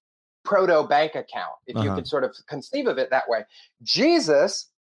own proto bank account, if you could sort of conceive of it that way. Jesus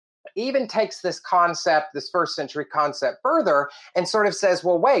even takes this concept, this first century concept, further and sort of says,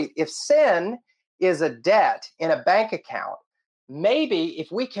 well, wait, if sin is a debt in a bank account, maybe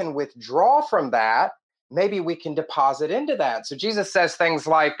if we can withdraw from that, maybe we can deposit into that. So Jesus says things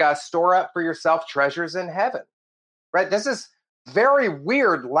like, store up for yourself treasures in heaven, right? This is very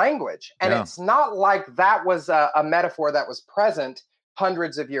weird language. And it's not like that was a metaphor that was present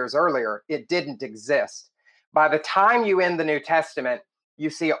hundreds of years earlier. It didn't exist. By the time you end the New Testament, you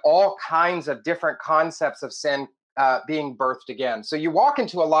see all kinds of different concepts of sin being birthed again. So you walk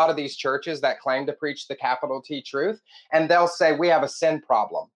into a lot of these churches that claim to preach the capital T truth, and they'll say, we have a sin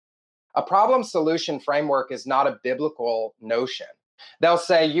problem. A problem solution framework is not a biblical notion. They'll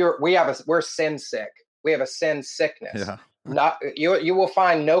say we're sin sick. We have a sin sickness. You will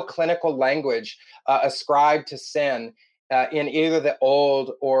find no clinical language ascribed to sin in either the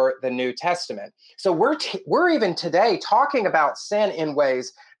Old or the New Testament. So we're even today talking about sin in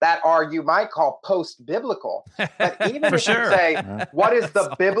ways that are, you might call, post-biblical. But even if you say, what is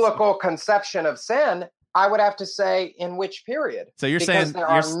the biblical conception of sin? I would have to say, in which period? So you're because saying there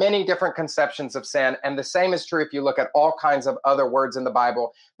are many different conceptions of sin, and the same is true if you look at all kinds of other words in the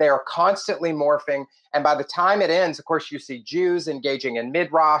Bible. They are constantly morphing, and by the time it ends, of course, you see Jews engaging in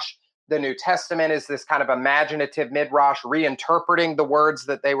midrash. The New Testament is this kind of imaginative midrash, reinterpreting the words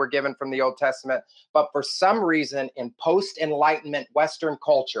that they were given from the Old Testament. But for some reason, in post-Enlightenment Western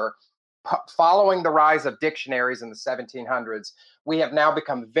culture, following the rise of dictionaries in the 1700s, we have now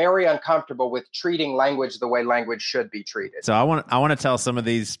become very uncomfortable with treating language the way language should be treated. So I want to tell some of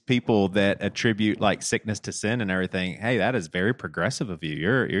these people that attribute like sickness to sin and everything, hey, that is very progressive of you.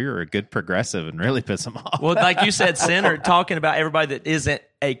 You're a good progressive, and really piss them off. Well, like you said, sinner, talking about everybody that isn't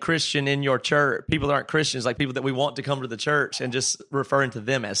a Christian in your church, people that aren't Christians, like people that we want to come to the church, and just referring to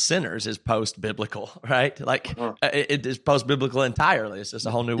them as sinners is post-biblical, right? Like it is post-biblical entirely. It's just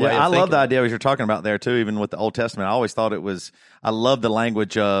a whole new way of I thinking. love the idea what you're talking about there too, even with the Old Testament. I always thought I love the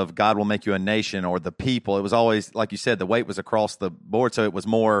language of God will make you a nation, or the people. It was always, like you said, the weight was across the board. So it was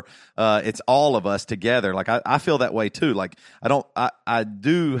more, it's all of us together. Like I feel that way too. Like I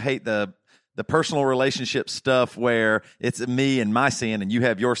do hate the personal relationship stuff where it's me and my sin and you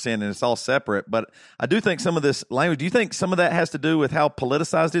have your sin and it's all separate. But I do think some of this language, do you think some of that has to do with how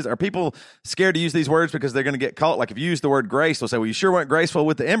politicized it is? Are people scared to use these words because they're going to get caught? Like if you use the word grace, they'll say, well, you sure weren't graceful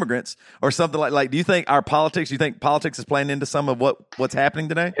with the immigrants or something like, do you think do you think politics is playing into some of what's happening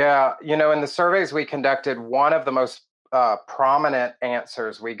today? Yeah. In the surveys we conducted, one of the most prominent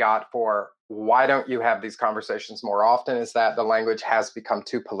answers we got for why don't you have these conversations more often is that the language has become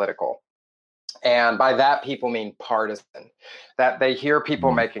too political. And by that, people mean partisan, that they hear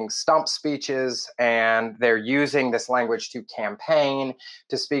people making stump speeches and they're using this language to campaign,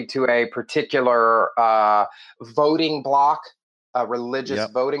 to speak to a particular voting bloc, a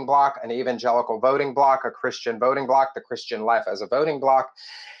religious voting bloc, an evangelical voting bloc, a Christian voting bloc, the Christian left as a voting bloc.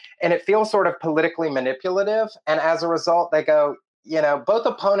 And it feels sort of politically manipulative. And as a result, they go, both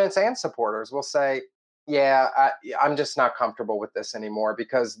opponents and supporters will say, yeah, I'm just not comfortable with this anymore,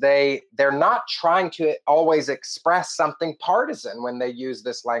 because they're not trying to always express something partisan when they use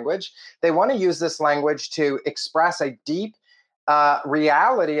this language. They want to use this language to express a deep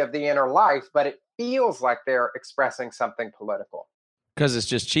reality of the inner life, but it feels like they're expressing something political. Because it's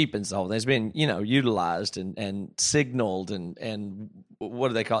just cheap and so it's been, utilized and signaled and what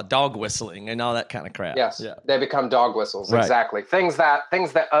do they call it? Dog whistling and all that kind of crap. Yes, yeah. They become dog whistles. Right. Exactly.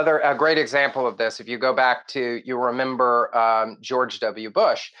 A great example of this, if you go back to, you remember George W.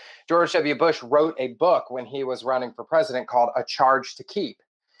 Bush. George W. Bush wrote a book when he was running for president called A Charge to Keep.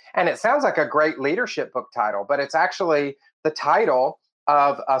 And it sounds like a great leadership book title, but it's actually the title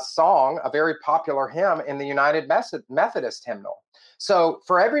of a song, a very popular hymn in the United Methodist hymnal. So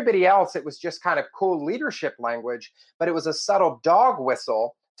for everybody else, it was just kind of cool leadership language, but it was a subtle dog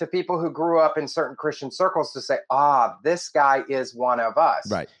whistle to people who grew up in certain Christian circles to say, this guy is one of us.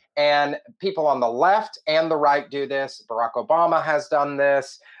 Right. And people on the left and the right do this. Barack Obama has done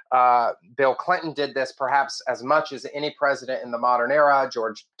this. Bill Clinton did this perhaps as much as any president in the modern era.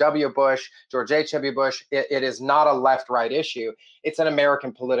 George W. Bush, George H.W. Bush. It is not a left-right issue. It's an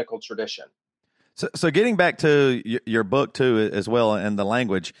American political tradition. So getting back to your book too, as well, and the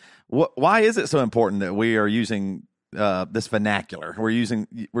language, why is it so important that we are using this vernacular?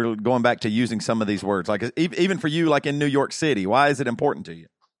 We're going back to using some of these words, like even for you, like in New York City. Why is it important to you?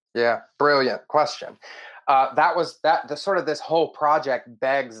 Yeah, brilliant question. This whole project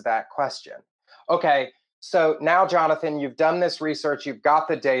begs that question. Okay, so now, Jonathan, you've done this research, you've got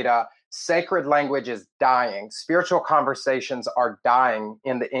the data. Sacred language is dying. Spiritual conversations are dying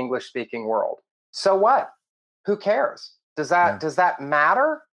in the English-speaking world. So what? Who cares? Does that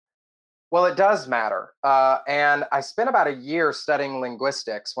matter? Well, it does matter. And I spent about a year studying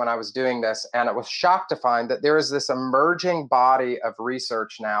linguistics when I was doing this, and I was shocked to find that there is this emerging body of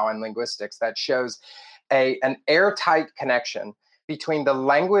research now in linguistics that shows an airtight connection between the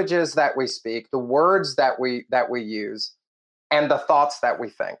languages that we speak, the words that we use, and the thoughts that we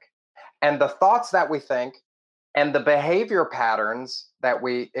think. And the thoughts that we think and the behavior patterns that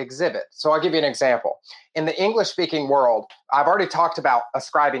we exhibit. So I'll give you an example. In the English-speaking world, I've already talked about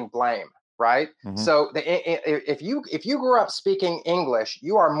ascribing blame, right? Mm-hmm. So if you grew up speaking English,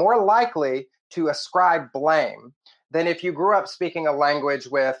 you are more likely to ascribe blame than if you grew up speaking a language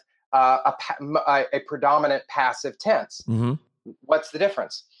with a predominant passive tense. Mm-hmm. What's the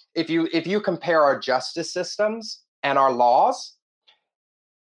difference? If you compare our justice systems and our laws,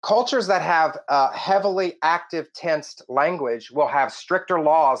 cultures that have heavily active tensed language will have stricter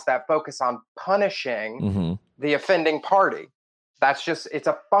laws that focus on punishing the offending party. It's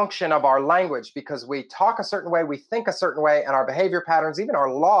a function of our language, because we talk a certain way, we think a certain way, and our behavior patterns, even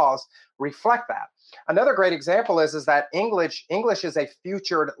our laws, reflect that. Another great example is that English is a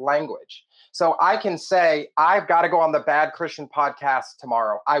futured language. So I can say, I've got to go on the Bad Christian podcast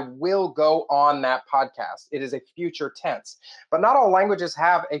tomorrow. I will go on that podcast. It is a future tense. But not all languages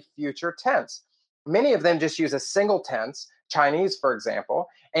have a future tense. Many of them just use a single tense, Chinese, for example,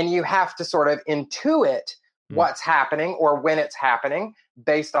 and you have to sort of intuit what's happening or when it's happening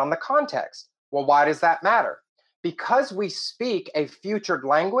based on the context. Well, why does that matter? Because we speak a futured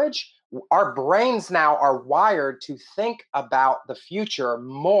language, our brains now are wired to think about the future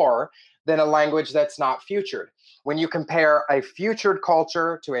more than a language that's not futured. When you compare a futured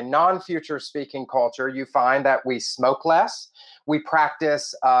culture to a non-future speaking culture, you find that we smoke less, we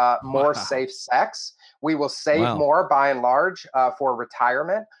practice more safe sex, we will save more by and large for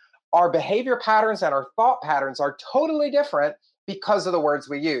retirement. Our behavior patterns and our thought patterns are totally different because of the words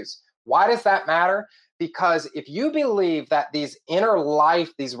we use. Why does that matter? Because if you believe that these inner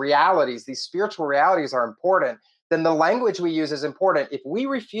life, these realities, these spiritual realities are important, then the language we use is important. If we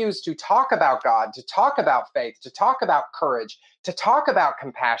refuse to talk about God, to talk about faith, to talk about courage, to talk about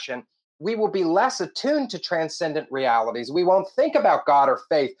compassion, we will be less attuned to transcendent realities. We won't think about God or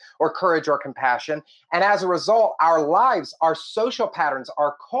faith or courage or compassion. And as a result, our lives, our social patterns,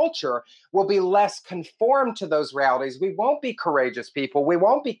 our culture will be less conformed to those realities. We won't be courageous people. We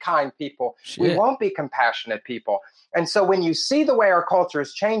won't be kind people. We won't be compassionate people. And so when you see the way our culture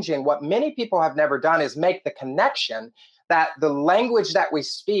is changing, what many people have never done is make the connection that the language that we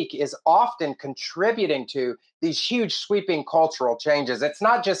speak is often contributing to these huge sweeping cultural changes. It's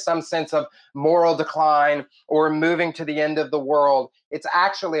not just some sense of moral decline or moving to the end of the world. It's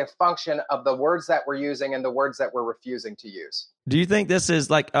actually a function of the words that we're using and the words that we're refusing to use. Do you think this is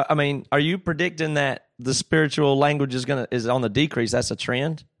like, are you predicting that the spiritual language is on the decrease? That's a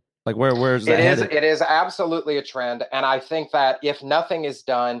trend? Like where is that headed? It is absolutely a trend. And I think that if nothing is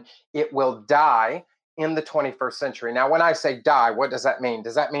done, it will die in the 21st century. Now, when I say die, what does that mean?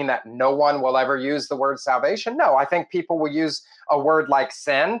 Does that mean that no one will ever use the word salvation? No, I think people will use a word like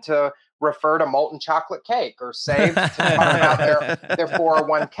sin to refer to molten chocolate cake, or save to talk about their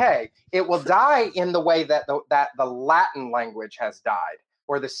 401k. It will die in the way that the Latin language has died,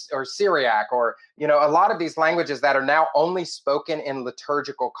 or Syriac, or a lot of these languages that are now only spoken in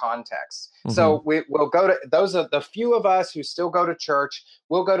liturgical contexts. Mm-hmm. So we'll go to, those are the few of us who still go to church.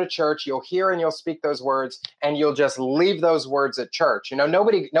 We'll go to church, you'll hear and you'll speak those words, and you'll just leave those words at church.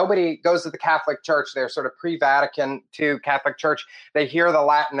 Nobody goes to the Catholic Church. They're sort of pre-Vatican II Catholic Church. They hear the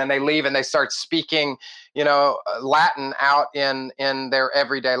Latin and they leave and they start speaking, Latin out in their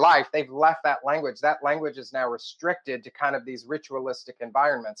everyday life. They've left that language. That language is now restricted to kind of these ritualistic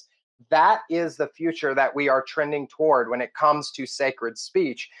environments. That is the future that we are trending toward when it comes to sacred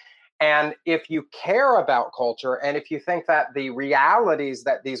speech. And if you care about culture, and if you think that the realities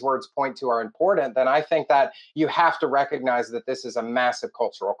that these words point to are important, then I think that you have to recognize that this is a massive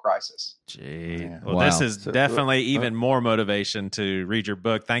cultural crisis. Gee. Well, this is definitely even more motivation to read your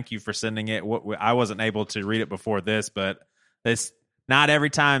book. Thank you for sending it. I wasn't able to read it before this, but not every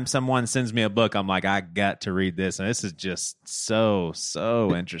time someone sends me a book, I'm like, I got to read this. And this is just so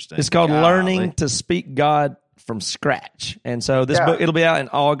interesting. It's called Learning to Speak God from Scratch. And so this book, it'll be out in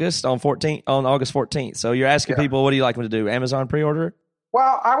August on August 14th. So you're asking people, what do you like them to do? Amazon pre-order it?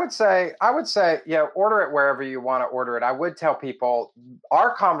 Well, I would say, order it wherever you want to order it. I would tell people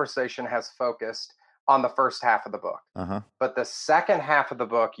our conversation has focused on the first half of the book. Uh-huh. But the second half of the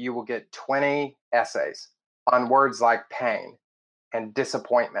book, you will get 20 essays on words like pain and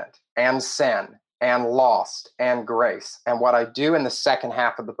disappointment and sin and lost and grace. And what I do in the second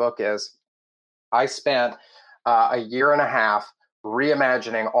half of the book is I spent a year and a half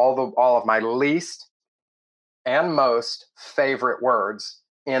reimagining all of my least and most favorite words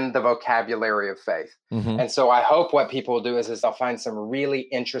in the vocabulary of faith. Mm-hmm. And so I hope what people will do is they'll find some really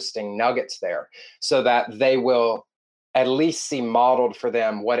interesting nuggets there so that they will at least see modeled for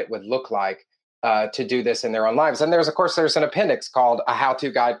them what it would look like to do this in their own lives. And there's an appendix called A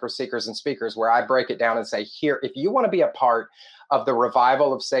How-To Guide for Seekers and Speakers, where I break it down and say, here, if you want to be a part of the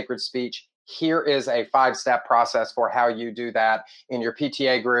revival of sacred speech, here is a 5-step process for how you do that in your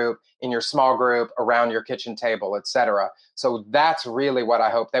PTA group, in your small group, around your kitchen table, etc. So that's really what I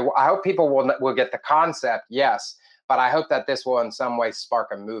hope. I hope people will get the concept, yes, but I hope that this will in some way spark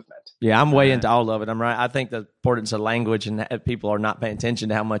a movement. Yeah, I'm way into all of it. I'm right. I think the importance of language and people are not paying attention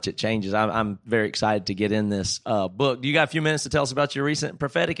to how much it changes. I'm very excited to get in this book. Do you got a few minutes to tell us about your recent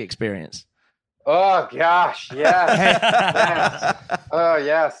prophetic experience? Oh, gosh, yes. Yes. Oh,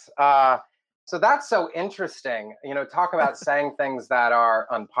 yes. So that's so interesting. Talk about saying things that are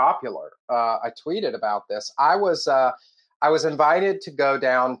unpopular. I tweeted about this. I was I was invited to go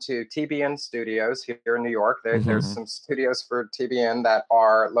down to TBN Studios here in New York. There's some studios for TBN that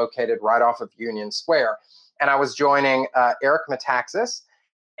are located right off of Union Square. And I was joining Eric Metaxas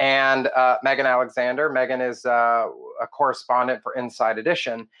and Megan Alexander. Megan is a correspondent for Inside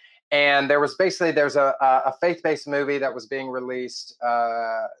Edition. And there's a faith-based movie that was being released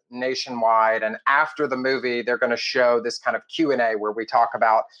nationwide. And after the movie, they're going to show this kind of Q&A where we talk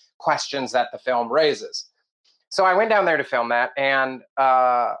about questions that the film raises. So I went down there to film that. And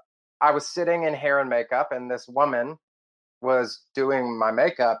I was sitting in hair and makeup. And this woman was doing my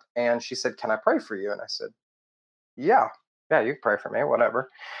makeup. And she said, "Can I pray for you?" And I said, yeah, you can pray for me, whatever.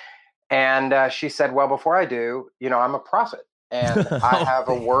 And she said, "Well, before I do, I'm a prophet. And I have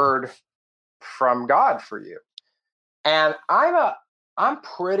a word from God for you." And I'm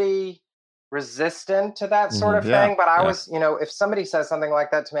pretty resistant to that sort of thing. But I was, if somebody says something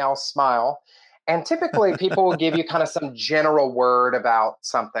like that to me, I'll smile. And typically people will give you kind of some general word about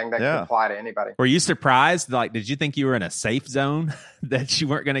something that can apply to anybody. Were you surprised? Like, did you think you were in a safe zone that you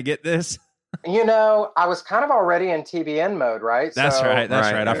weren't going to get this? I was kind of already in TBN mode, right? That's right.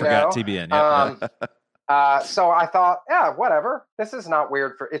 I forgot TBN. Yep. So I thought, whatever. This is not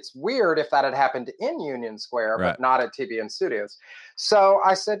weird. It's weird if that had happened in Union Square, but not at TBN Studios. So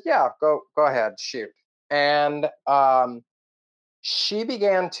I said, go ahead, shoot. And she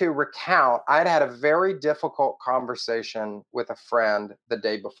began to recount. I'd had a very difficult conversation with a friend the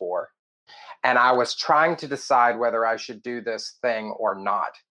day before, and I was trying to decide whether I should do this thing or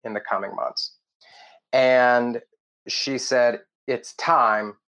not in the coming months. And she said, "It's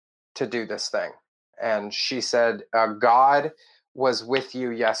time to do this thing." And she said, "God was with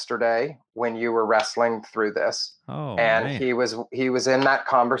you yesterday when you were wrestling through this." Oh, and man. he was in that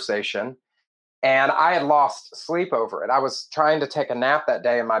conversation. And I had lost sleep over it. I was trying to take a nap that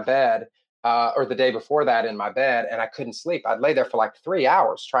day in my bed, or the day before that in my bed, and I couldn't sleep. I'd lay there for like 3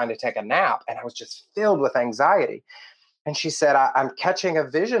 hours trying to take a nap, and I was just filled with anxiety. And she said, I'm catching a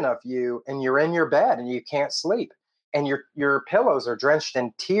vision of you, and you're in your bed and you can't sleep. And your pillows are drenched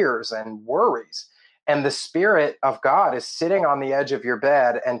in tears and worries. And the Spirit of God is sitting on the edge of your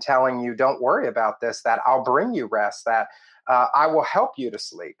bed and telling you, "Don't worry about this, that I'll bring you rest, that I will help you to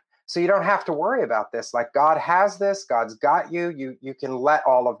sleep. So you don't have to worry about this. Like, God has this, God's got you. You can let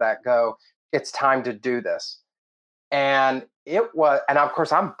all of that go. It's time to do this." And of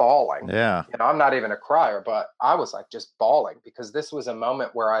course I'm bawling. Yeah. I'm not even a crier, but I was like just bawling, because this was a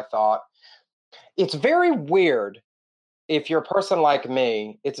moment where I thought, it's very weird. If you're a person like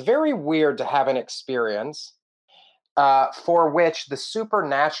me, it's very weird to have an experience for which the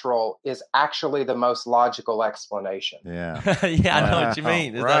supernatural is actually the most logical explanation. Yeah. Yeah, I know what you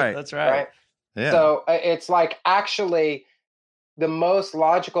mean. Right. That's right. Yeah. So it's like actually the most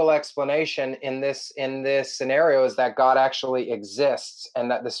logical explanation in this scenario is that God actually exists,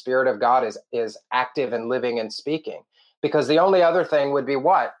 and that the Spirit of God is active and living and speaking. Because the only other thing would be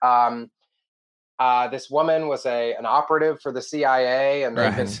what? This woman was an operative for the CIA, and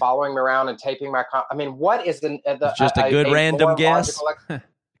they've been following me around and taping my. What is just a good random guess?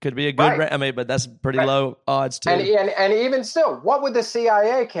 Could be a good, right. But that's pretty low odds too. And even still, what would the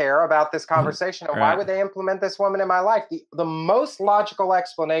CIA care about this conversation, and why would they implement this woman in my life? The most logical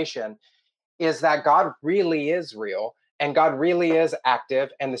explanation is that God really is real, and God really is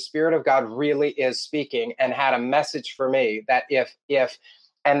active, and the Spirit of God really is speaking, and had a message for me that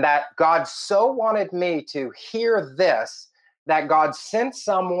and that God so wanted me to hear this, that God sent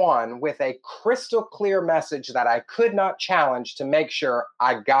someone with a crystal clear message that I could not challenge, to make sure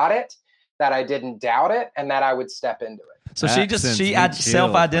I got it, that I didn't doubt it, and that I would step into it. So she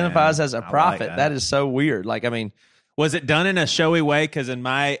self-identifies as a prophet. Like that is so weird. Was it done in a showy way? Because in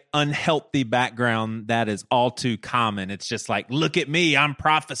my unhealthy background, that is all too common. It's just like, look at me, I'm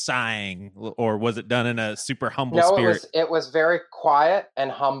prophesying. Or was it done in a super humble spirit? It was very quiet and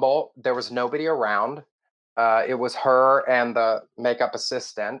humble. There was nobody around. It was her and the makeup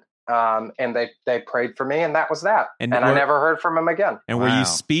assistant. And they prayed for me, and that was that. And I never heard from him again. And were you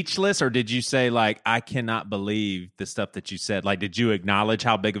speechless, or did you say, like, I cannot believe the stuff that you said? Like, did you acknowledge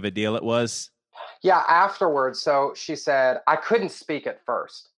how big of a deal it was? Yeah, afterwards. So she said, I couldn't speak at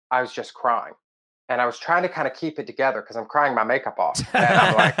first. I was just crying. And I was trying to kind of keep it together because I'm crying my makeup off. And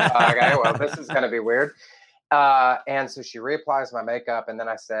I'm like, okay, well, this is going to be weird. And so she reapplies my makeup. And then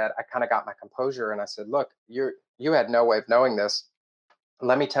I kind of got my composure. And I said, look, you had no way of knowing this.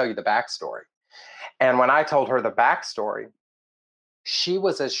 Let me tell you the backstory. And when I told her the backstory, she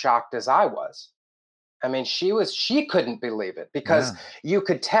was as shocked as I was. I mean, she couldn't believe it, because you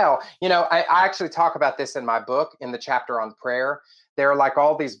could tell, I actually talk about this in my book, in the chapter on prayer, there are like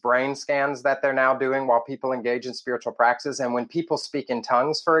all these brain scans that they're now doing while people engage in spiritual practices. And when people speak in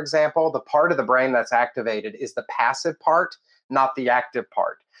tongues, for example, the part of the brain that's activated is the passive part, not the active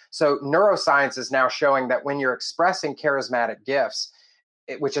part. So neuroscience is now showing that when you're expressing charismatic gifts,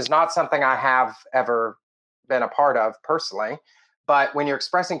 which is not something I have ever been a part of personally, but when you're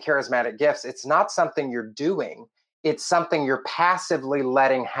expressing charismatic gifts, it's not something you're doing. It's something you're passively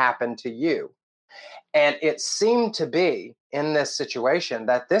letting happen to you. And it seemed to be in this situation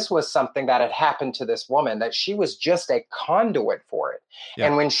that this was something that had happened to this woman, that she was just a conduit for it. Yeah.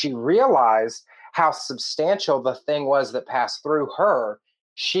 And when she realized how substantial the thing was that passed through her,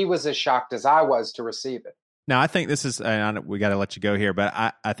 she was as shocked as I was to receive it. Now, I think this is, and we got to let you go here, but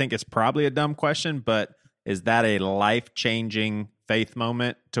I think it's probably a dumb question, but is that a life-changing faith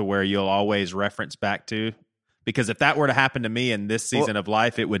moment to where you'll always reference back to? Because if that were to happen to me in this season of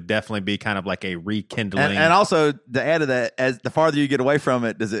life, it would definitely be kind of like a rekindling. And also, to add to that, as the farther you get away from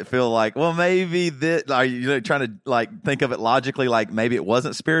it, does it feel like, well, maybe that, are you trying to like think of it logically, like maybe it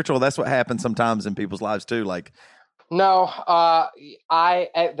wasn't spiritual? That's what happens sometimes in people's lives too. Like, no,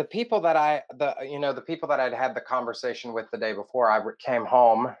 the people that I'd had the conversation with the day before, I came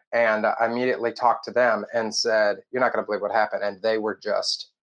home and I immediately talked to them and said, "You're not going to believe what happened," and they were just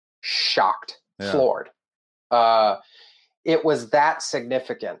shocked, floored. It was that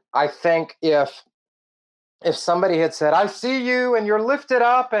significant. I think if somebody had said, "I see you and you're lifted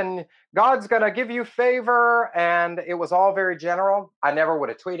up and God's going to give you favor," and it was all very general, I never would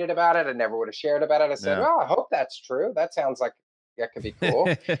have tweeted about it. I never would have shared about it. I said, "Well, I hope that's true. That sounds like that could be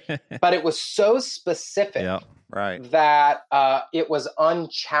cool." But it was so specific that it was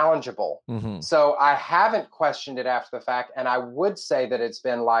unchallengeable. Mm-hmm. So I haven't questioned it after the fact. And I would say that it's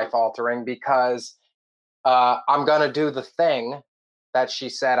been life altering because I'm going to do the thing that she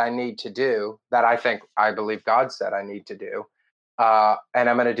said I need to do, that I believe God said I need to do. And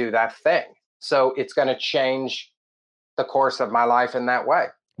I'm going to do that thing. So it's going to change the course of my life in that way.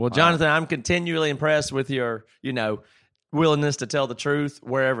 Well, Jonathan, I'm continually impressed with your, willingness to tell the truth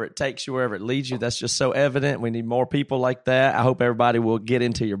wherever it takes you, wherever it leads you. That's just so evident. We need more people like that. I hope everybody will get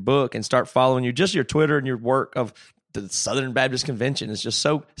into your book and start following you. Just your Twitter and your work of the Southern Baptist Convention is just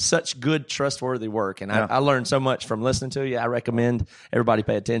such good, trustworthy work. And I learned so much from listening to you. I recommend everybody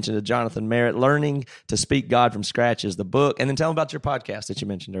pay attention to Jonathan Merritt. Learning to Speak God from Scratch is the book. And then tell them about your podcast that you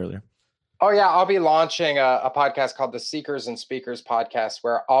mentioned earlier. Oh, yeah. I'll be launching a podcast called the Seekers and Speakers Podcast,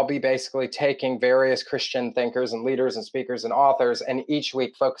 where I'll be basically taking various Christian thinkers and leaders and speakers and authors, and each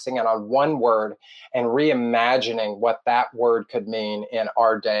week focusing in on one word and reimagining what that word could mean in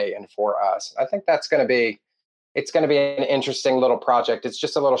our day and for us. I think it's going to be an interesting little project. It's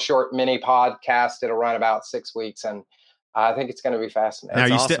just a little short mini podcast. It'll run about 6 weeks, and I think it's going to be fascinating. Now,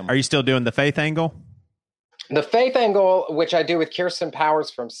 are you still doing the faith angle? The faith angle, which I do with Kirsten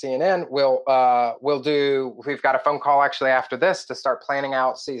Powers from CNN, we'll do. We've got a phone call actually after this to start planning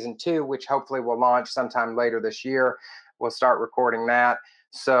out season 2, which hopefully will launch sometime later this year. We'll start recording that.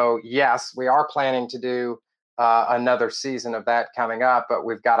 So yes, we are planning to do another season of that coming up, but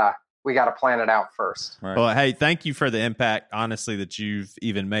we got to plan it out first. Right. Well, hey, thank you for the impact, honestly, that you've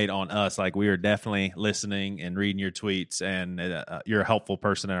even made on us. Like, we are definitely listening and reading your tweets, and you're a helpful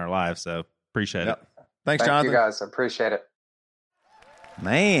person in our lives. So appreciate it. Thanks, Thank Jonathan. you guys. I appreciate it.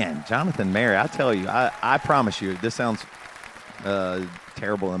 Man, Jonathan Merritt, I tell you, I promise you, this sounds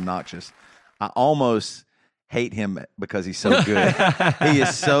terrible and obnoxious. I almost hate him because he's so good. He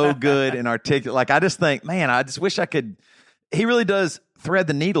is so good and articulate. Like, I just think, man, I just wish I could. He really does thread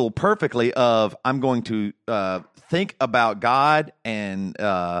the needle perfectly of, I'm going to think about God and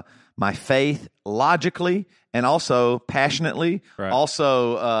my faith logically and also passionately,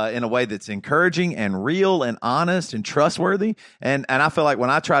 also in a way that's encouraging and real and honest and trustworthy. And I feel like when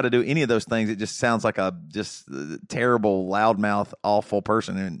I try to do any of those things, it just sounds like a just terrible, loudmouth, awful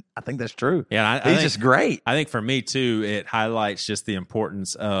person. And I think that's true. Yeah, he's just great. I think for me too, it highlights just the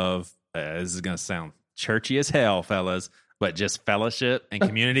importance of, this is going to sound churchy as hell, fellas, but just fellowship and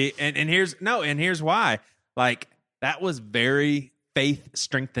community. and here's why. Like, that was very faith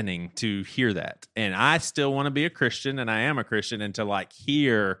strengthening to hear that. And I still want to be a Christian, and I am a Christian, and to like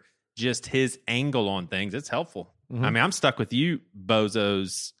hear just his angle on things, it's helpful. Mm-hmm. I mean, I'm stuck with you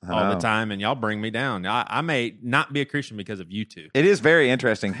bozos all the time, and y'all bring me down. I may not be a Christian because of you two. It is very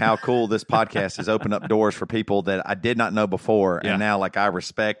interesting how cool this podcast has opened up doors for people that I did not know before, and now like I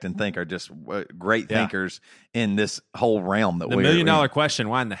respect and think are just great thinkers in this whole realm. That the $1 million question: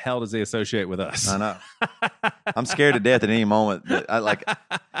 why in the hell does he associate with us? I know. I'm scared to death at any moment. That's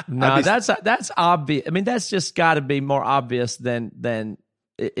obvious. I mean, that's just got to be more obvious than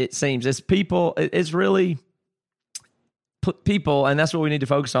it seems. It's people. It's really. people, and that's what we need to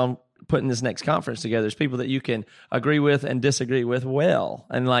focus on putting this next conference together, is people that you can agree with and disagree with well,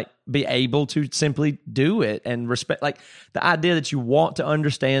 and like be able to simply do it and respect, like the idea that you want to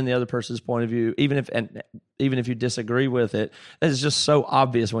understand the other person's point of view, even if you disagree with it, is just so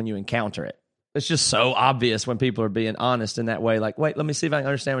obvious when you encounter it. It's just so obvious when people are being honest in that way, like, wait, let me see if I can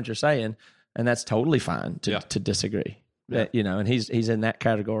understand what you're saying. And that's totally fine to disagree. Yeah. And he's in that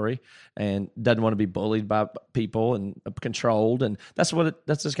category and doesn't want to be bullied by people and controlled, and that's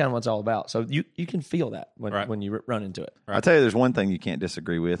just kind of what it's all about. So you can feel that when you run into it. I'll tell you, there's one thing you can't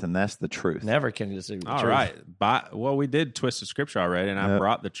disagree with, and that's the truth. Never can disagree with the all truth. right. Well, we did twist the scripture already, and I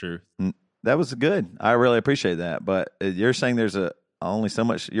brought the truth. That was good. I really appreciate that. But you're saying there's only so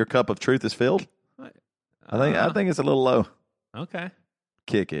much your cup of truth is filled? I think it's a little low. Okay.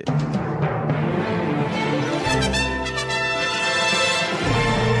 Kick it.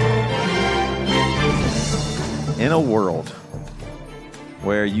 In a world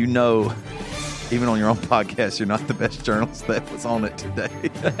where even on your own podcast, you're not the best journalist that was on it today.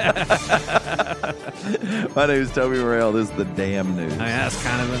 My name is Toby Morrell. This is the damn news. That's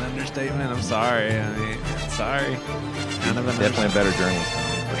kind of an understatement. I'm sorry. Sorry. Kind of Definitely a better journalist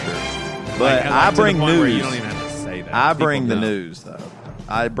for sure. But like, I bring news. You don't even have to say that. I bring the news, though.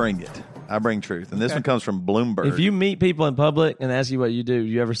 I bring it. I bring truth. And this one comes from Bloomberg. If you meet people in public and ask you what you do,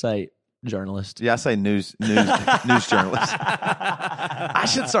 you ever say journalist? Yeah, I say news journalist. I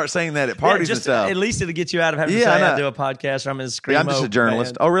should start saying that at parties and stuff. At least it'll get you out of having to say I do a podcast or I'm in a screamo. Yeah, I'm just a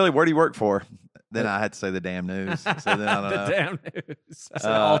journalist. band. Oh, really? Where do you work for? Then I had to say the damn news. So then I don't know. The damn news. It's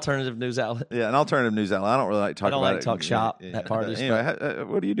an alternative news outlet. Yeah, an alternative news outlet. I don't really like to talk about it. I don't like to talk shop at parties. Anyway,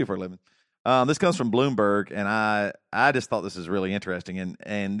 what do you do for a living? This comes from Bloomberg, and I just thought this is really interesting.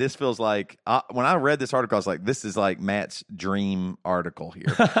 And this feels like, when I read this article, I was like, this is like Matt's dream article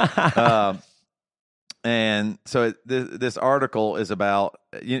here. And so this article is about,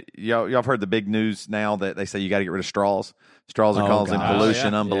 y'all have heard the big news now that they say you got to get rid of straws. Straws are causing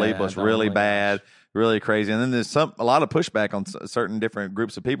pollution, unbelievable. It's really bad, really crazy. And then there's a lot of pushback on certain different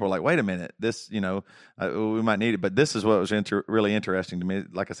groups of people. Like, wait a minute, this, we might need it. But this is what was really interesting to me.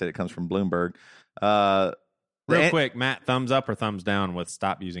 Like I said, it comes from Bloomberg. Real quick, Matt, thumbs up or thumbs down with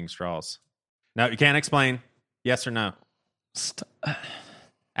stop using straws? No, you can't explain. Yes or no?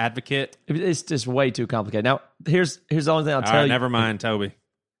 Advocate. It's just way too complicated. Now, here's the only thing I'll tell you. Never mind, Toby.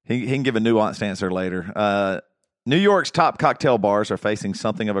 He can give a nuanced answer later. New York's top cocktail bars are facing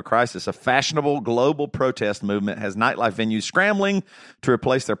something of a crisis. A fashionable global protest movement has nightlife venues scrambling to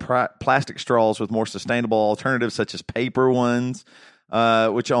replace their plastic straws with more sustainable alternatives, such as paper ones,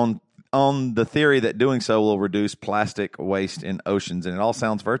 which on the theory that doing so will reduce plastic waste in oceans. And it all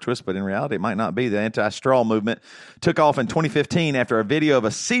sounds virtuous, but in reality, it might not be. The anti-straw movement took off in 2015 after a video of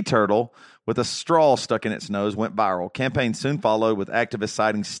a sea turtle with a straw stuck in its nose went viral. Campaigns soon followed, with activists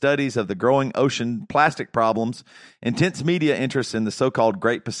citing studies of the growing ocean plastic problems, intense media interest in the so-called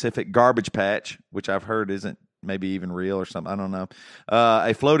Great Pacific Garbage Patch, which I've heard isn't maybe even real or something. I don't know.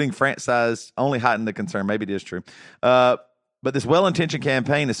 A floating franchise only heightened the concern. Maybe it is true. But this well-intentioned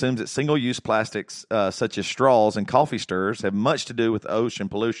campaign assumes that single-use plastics such as straws and coffee stirrers have much to do with ocean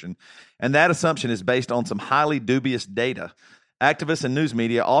pollution. And that assumption is based on some highly dubious data. Activists and news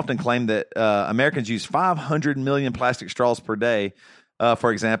media often claim that Americans use 500 million plastic straws per day,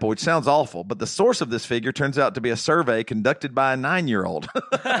 for example, which sounds awful. But the source of this figure turns out to be a survey conducted by a 9-year-old.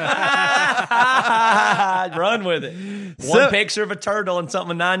 Run with it. One picture of a turtle and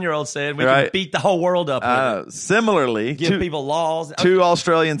something a 9-year-old said. We can beat the whole world up with it. Similarly, give people laws. Two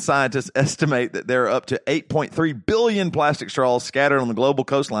Australian scientists estimate that there are up to 8.3 billion plastic straws scattered on the global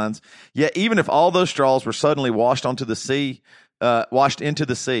coastlines. Yet even if all those straws were suddenly washed into the sea,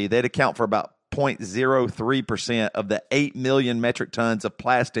 they'd account for about 0.03% of the 8 million metric tons of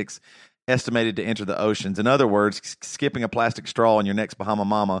plastics estimated to enter the oceans. In other words, skipping a plastic straw in your next Bahama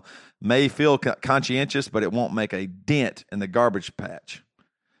Mama may feel conscientious, but it won't make a dent in the garbage patch.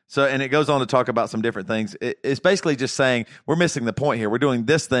 So, and it goes on to talk about some different things. It's basically just saying we're missing the point here. We're doing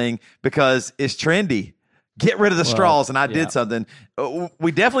this thing because it's trendy. Get rid of the straws, and I did something.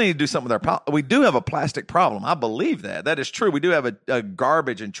 We definitely need to do something with our we do have a plastic problem. I believe that. That is true. We do have a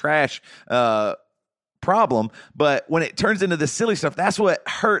garbage and trash problem, but when it turns into this silly stuff, that's what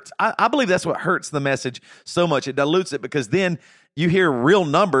hurts. I believe that's what hurts the message so much. It dilutes it, because then you hear real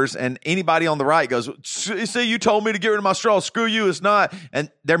numbers, and anybody on the right goes, see, you told me to get rid of my straw. Screw you, it's not. And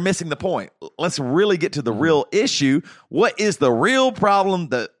they're missing the point. Let's really get to the real issue. What is the real problem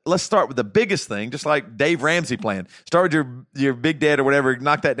that let's start with the biggest thing, just like Dave Ramsey plan. Start with your big dad or whatever,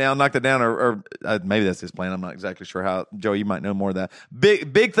 knock that down, or maybe that's his plan. I'm not exactly sure how. Joe, you might know more of that.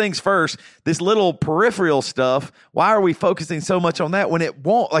 Big things first. This little peripheral stuff, why are we focusing so much on that when it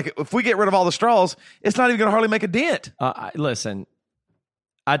won't? Like, if we get rid of all the straws, it's not even going to hardly make a dent. Listen,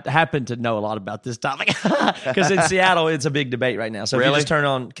 I happen to know a lot about this topic because in Seattle, it's a big debate right now. So if you just turn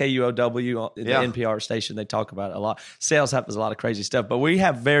on KUOW, the NPR station, they talk about it a lot. Sales has a lot of crazy stuff, but we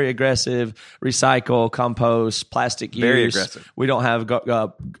have very aggressive recycle, compost, plastic use. Very aggressive. We don't have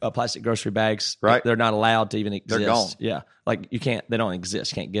plastic grocery bags. Right. They're not allowed to even exist. They're gone. Yeah. Like you can't, they don't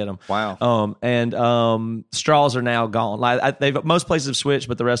exist. Can't get them. Wow. And straws are now gone. Like most places have switched,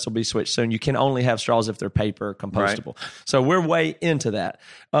 but the rest will be switched soon. You can only have straws if they're paper compostable. Right. So we're way into that.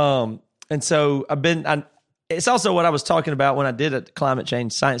 And so it's also what I was talking about when I did a climate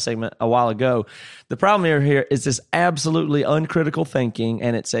change science segment a while ago. The problem here is this absolutely uncritical thinking,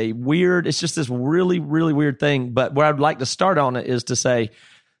 and it's just this really, really weird thing. But where I'd like to start on it is to say,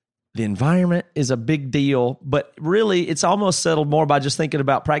 the environment is a big deal, but really it's almost settled more by just thinking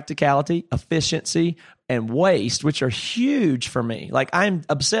about practicality, efficiency, and waste, which are huge for me. Like, I'm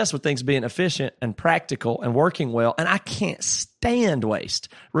obsessed with things being efficient and practical and working well, and I can't stand waste,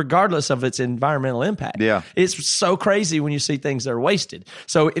 regardless of its environmental impact. Yeah. It's so crazy when you see things that are wasted.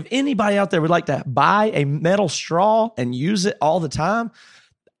 So if anybody out there would like to buy a metal straw and use it all the time,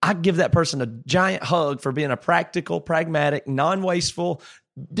 I give that person a giant hug for being a practical, pragmatic, non-wasteful,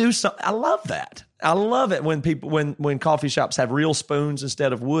 do something. I love that. I love it when people, when coffee shops have real spoons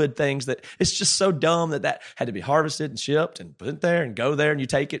instead of wood things. That it's just so dumb that had to be harvested and shipped and put there and go there, and you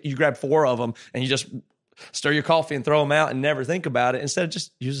take it, you grab 4 of them and you just stir your coffee and throw them out and never think about it. Instead of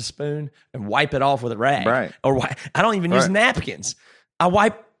just use a spoon and wipe it off with a rag. Right. Or I don't even use napkins. I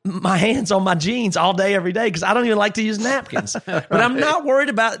wipe my hands on my jeans all day, every day, because I don't even like to use napkins. But I'm not worried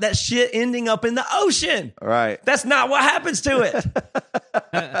about that shit ending up in the ocean. Right. That's not what happens to it.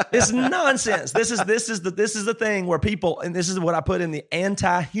 It's nonsense. This is the thing where people, and this is what I put in the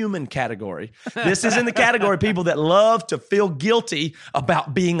anti-human category. This is in the category of people that love to feel guilty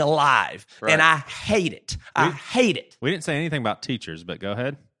about being alive. Right. And I hate it. I hate it. We didn't say anything about teachers, but go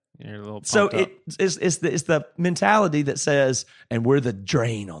ahead. You're a little So pumped up. it's the mentality that says, and we're the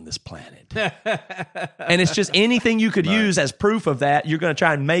drain on this planet. And it's just anything you could use as proof of that. You're going to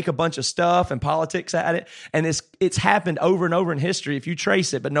try and make a bunch of stuff and politics at it. And it's happened over and over in history. If you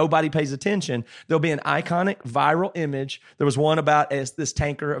trace it, but nobody pays attention, there'll be an iconic viral image. There was one about this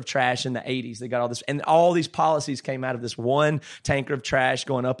tanker of trash in the 80s. They got all this, and all these policies came out of this one tanker of trash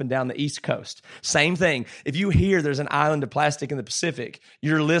going up and down the East Coast. Same thing. If you hear there's an island of plastic in the Pacific,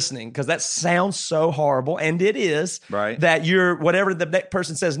 you're listening, because that sounds so horrible, and it is. Right. That you're, whatever the next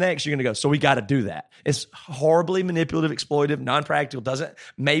person says next, you're going to go, so we got to do that. It's horribly manipulative, exploitive, non-practical.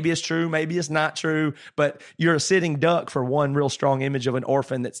 Maybe it's true, maybe it's not true, but you're a sitting duck for one real strong image of an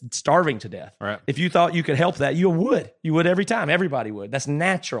orphan that's starving to death. Right. If you thought you could help that, you would. You would every time. Everybody would. That's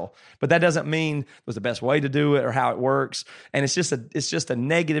natural. But that doesn't mean it was the best way to do it or how it works. And it's just a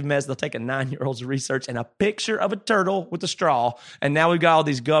negative mess. They'll take a 9-year-old's research and a picture of a turtle with a straw, and now we've got all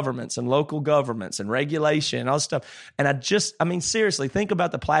these governments and local governments and regulation and all this stuff. And seriously, think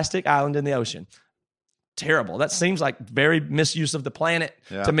about the plastic island in the ocean. Terrible. That seems like very misuse of the planet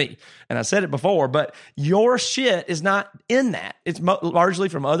to me. And I said it before, but your shit is not in that. It's largely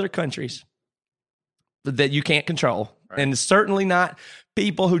from other countries that you can't control. Right. And it's certainly not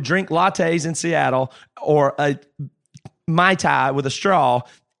people who drink lattes in Seattle or a Mai Tai with a straw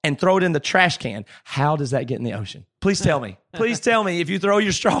and throw it in the trash can. How does that get in the ocean? Please tell me. Please tell me, if you throw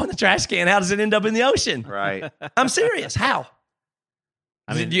your straw in the trash can, how does it end up in the ocean? Right. I'm serious. How?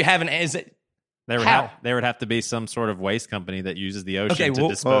 I mean, do you have is it? There would have to be some sort of waste company that uses the ocean to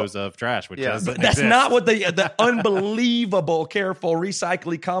dispose of trash, which doesn't But that's exist. not what the unbelievable, careful,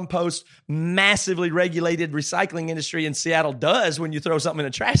 recycling, compost, massively regulated recycling industry in Seattle does when you throw something in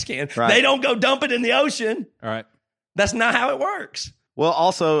a trash can. Right. They don't go dump it in the ocean. All right. That's not how it works. Well,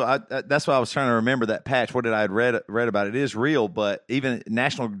 also, that's why I was trying to remember that patch. What did I read about it? It is real, but even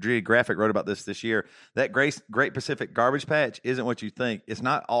National Geographic wrote about this year. That Great Pacific Garbage Patch isn't what you think. It's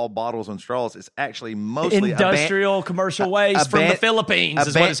not all bottles and straws. It's actually mostly industrial commercial waste from the Philippines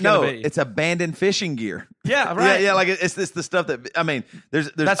is what it's going to be. It's abandoned fishing gear. Yeah, right. Yeah, like it's the stuff that, I mean,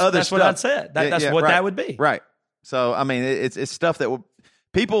 there's that's other that's stuff. what I said. That's what that would be. Right. So, I mean, it's stuff that will.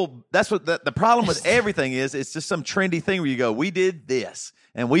 People, that's what the problem with everything is. It's just some trendy thing where you go, we did this,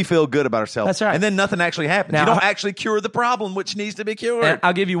 and we feel good about ourselves. That's right. And then nothing actually happens. Now, you don't actually cure the problem, which needs to be cured. And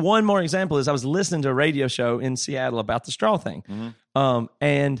I'll give you one more example. Is I was listening to a radio show in Seattle about the straw thing,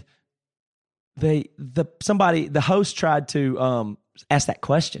 and the host tried to asked that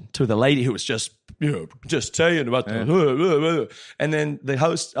question to the lady who was just saying about the, and then the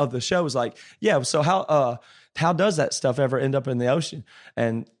host of the show was like, yeah, so how does that stuff ever end up in the ocean?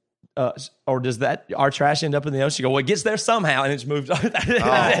 And or does our trash end up in the ocean? She go, well, it gets there somehow, and it's moved on.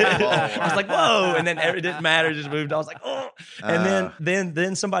 I was like, whoa, and then it didn't matter, it just moved on. I was like, oh, and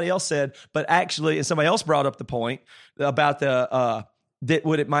then somebody else said, but actually, and somebody else brought up the point about the that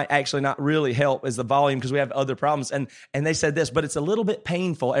it might actually not really help is the volume because we have other problems. And they said this, but it's a little bit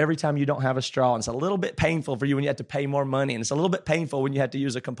painful every time you don't have a straw. And it's a little bit painful for you when you have to pay more money. And it's a little bit painful when you have to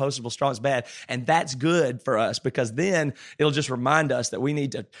use a compostable straw. It's bad. And that's good for us because then it'll just remind us that we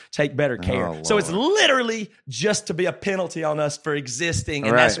need to take better care. Oh, so it's literally just to be a penalty on us for existing.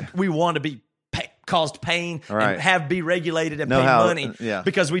 And Right. we want to be caused pain Right. and be regulated and Know pay how- money yeah.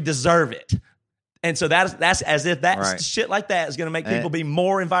 because we deserve it. And so that's as if that Right. shit like that is going to make people be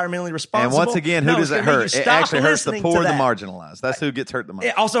more environmentally responsible. And once again, who No, does it's it gonna make hurt? you It stop actually hurts the listening poor, to the that. marginalized. That's who gets hurt the most.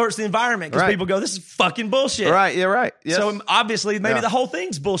 It also hurts the environment because Right. people go, this is fucking bullshit. Right, you're right. Yes. So obviously, maybe Yeah. the whole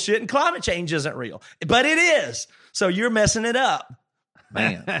thing's bullshit and climate change isn't real. But it is. So you're messing it up.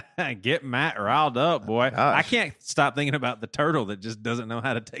 Man. Get Matt riled up, boy. Gosh. I can't stop thinking about the turtle that just doesn't know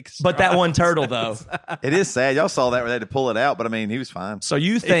how to take a But that straw. one turtle, though. It is sad. Y'all saw that where they had to pull it out, but I mean, he was fine. So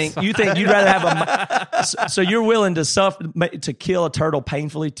you think you'd rather have so you're willing to kill a turtle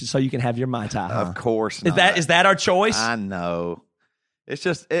painfully so you can have your Mai Tai? Huh? Of course not. Is that our choice? I know. It's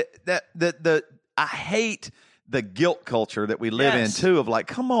just I hate the guilt culture that we live Yes. in too of like,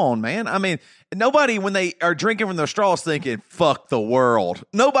 come on, man. I mean, nobody when they are drinking from their straws thinking, fuck the world.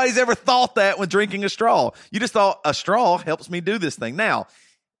 Nobody's ever thought that when drinking a straw. You just thought a straw helps me do this thing. Now,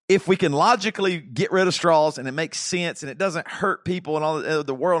 if we can logically get rid of straws and it makes sense and it doesn't hurt people and all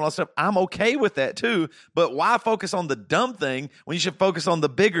the world and all that stuff, I'm okay with that too. But why focus on the dumb thing when you should focus on the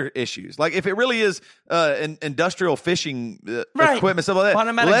bigger issues? Like if it really is industrial fishing equipment, stuff like that, Why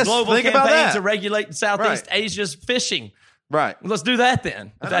not let's global think about campaign that. to regulate Southeast Right. Asia's fishing? Right. Let's do that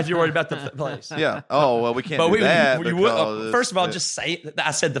then. If you're worried about the place. Yeah. Oh, well, we can't But do that. would. because First of all, it's- just say it.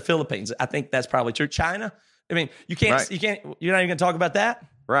 I said the Philippines. I think that's probably true. China. I mean, you can't. Right. You can't. You're not even going to talk about that.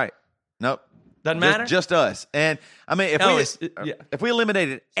 Right. Nope. Doesn't matter. Just us. And I mean, No, if we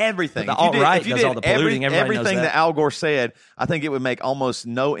eliminated everything, The if you did- alt-right if you does did all the polluting, everybody knows everything that. Al Gore said, I think it would make almost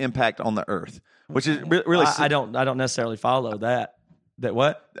no impact on the earth. Which is really I don't necessarily follow that. That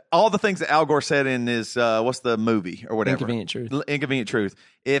what? all the things that Al Gore said in his what's the movie or whatever, Inconvenient Truth. Inconvenient Truth.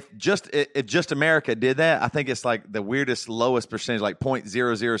 If just America did that, I think it's like the weirdest, lowest percentage, like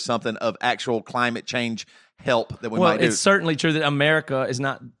 0.00 something of actual climate change help that we Well, might do. it's certainly true that America is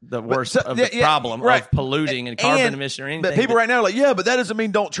not the worst of the yeah, problem right. of polluting and carbon emission or anything. But people right now are like, yeah, but that doesn't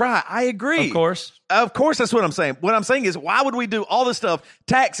mean don't try. I agree. Of course. Of course, that's what I'm saying. What I'm saying is, why would we do all this stuff,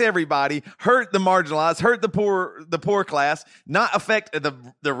 tax everybody, hurt the marginalized, hurt the poor class, not affect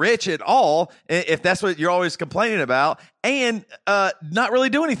the rich at all, if that's what you're always complaining about, and not really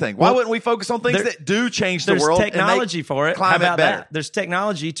do anything? Why wouldn't we focus on things that do change the There's world? technology and make for it. How climate about better? that? There's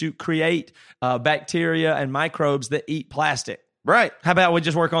technology to create bacteria and microbes that eat plastic. Right. How about we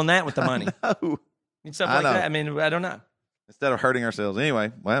just work on that with the money? Oh. And stuff I like know. that. I mean, I don't know. Instead of hurting ourselves.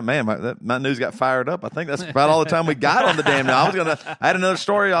 Anyway, well, man, my news got fired up. I think that's about all the time we got on the damn news. I had another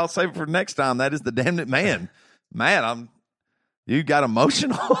story. I'll save it for next time. That is the damn it, man. Man, you got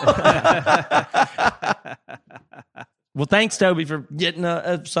emotional. Well, thanks, Toby, for getting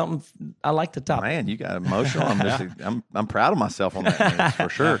something. I like the topic. Man, you got emotional. I'm proud of myself on that news, for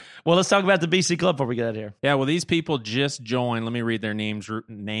sure. Well, let's talk about the BC Club before we get out of here. Yeah, well, these people just joined. Let me read their names.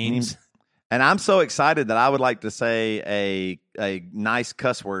 And I'm so excited that I would like to say a nice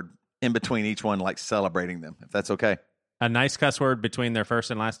cuss word in between each one, like celebrating them, if that's okay. A nice cuss word between their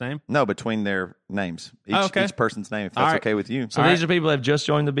first and last name? No, between their names. Each person's name, if that's All right. okay with you. So these are people that have just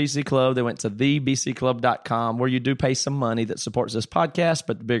joined the BC Club. They went to thebcclub.com where you do pay some money that supports this podcast,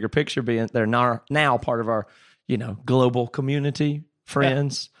 but the bigger picture being they're now part of our, global community,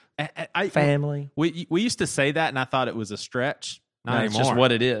 friends, family. We used to say that, and I thought it was a stretch. Not No, anymore. it's just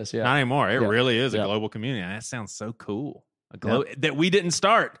what it is. Yeah. Not anymore. It Yeah. really is a Yeah. global community. That sounds so cool. That we didn't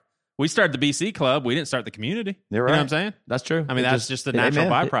start. We started the BC Club. We didn't start the community. You're You know right. what I'm saying? That's true. I mean, that's just a natural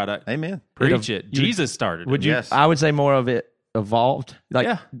byproduct. Amen. Preach it. Jesus started it. Would you? Yes. I would say more of it evolved. Like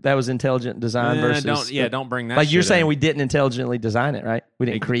Yeah. that was intelligent design versus. Don't bring that. Like you're shit saying, in. we didn't intelligently design it, right? We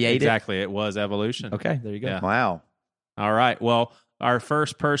didn't create exactly. It was evolution. it. Okay, there you go. Yeah. Wow. All right. Well, Our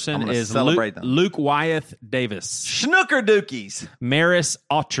first I'm person gonna is celebrate them. Luke Wyeth Davis. Schnooker Dookies. Maris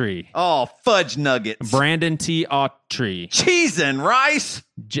Autry. Oh, fudge nuggets. Brandon T. Autry. Cheese and rice.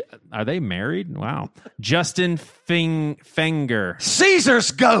 Are they married? Wow. Justin Fenger.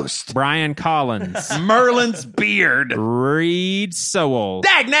 Caesar's ghost. Brian Collins. Merlin's beard. Reed Sowell.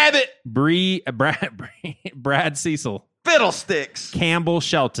 Dagnabbit. Brad Cecil. Fiddlesticks. Campbell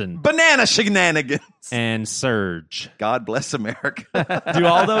Shelton. Banana shenanigans. And Serge. God bless America. Do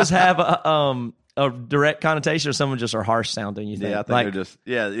all those have a direct connotation, or some of them just are harsh sounding? You think? Yeah, I think like, they're just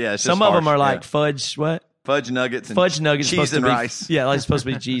It's some just of them harsh, are like yeah. fudge. What? Fudge nuggets. And Fudge nuggets, cheese supposed and to be, rice. Yeah, like it's supposed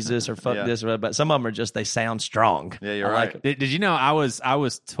to be Jesus or fuck Yeah. this or that. But some of them are just they sound strong. Yeah, you're I right. like it. Did you know I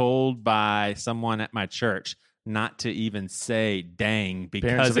was told by someone at my church not to even say dang Parents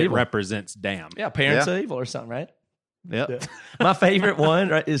because of it evil. represents damn. Yeah, parents Yeah. of evil or something, right? Yep. My favorite one,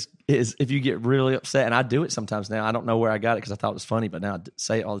 right, is if you get really upset, and I do it sometimes now. I don't know where I got it because I thought it was funny, but now I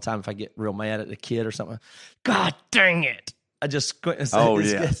say it all the time if I get real mad at a kid or something. God dang it! I just quit and say, Oh,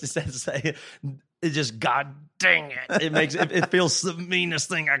 yeah. It just God dang it! It makes it feels the meanest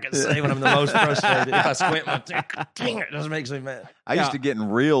thing I can say when I'm the most frustrated. If I squint my God dang it, just makes me mad. I used to get in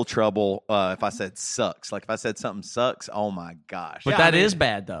real trouble if I said sucks. Like if I said something sucks, oh my gosh. But that is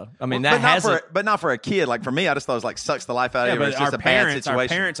bad though. I mean, Well, that has but not for a kid. Like for me, I just thought it was like sucks the life out Yeah, of you. but It's just a bad situation. our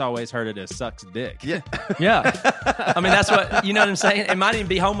parents always heard it as sucks dick. Yeah. Yeah. I mean, that's what, you know what I'm saying? It might even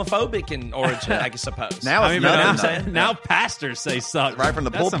be homophobic in origin, I suppose. Now it's I mean, but nutty. now pastors say suck Right from the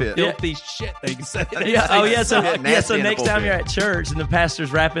That's pulpit. Some filthy shit they can say. Yeah. Oh, yeah. So, Yeah, so nasty in the next time pulpit. you're at church and the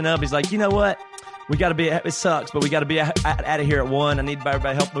pastor's wrapping up, he's like, you know what? We got to be, it sucks, but we got to be out of here at 1. I need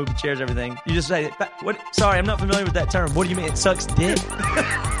everybody help move the chairs, everything. You just say, what? Sorry, I'm not familiar with that term. What do you mean? It sucks dick?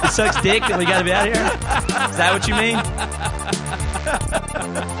 It sucks dick and we got to be out of here? Is that what you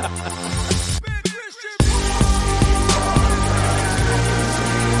mean?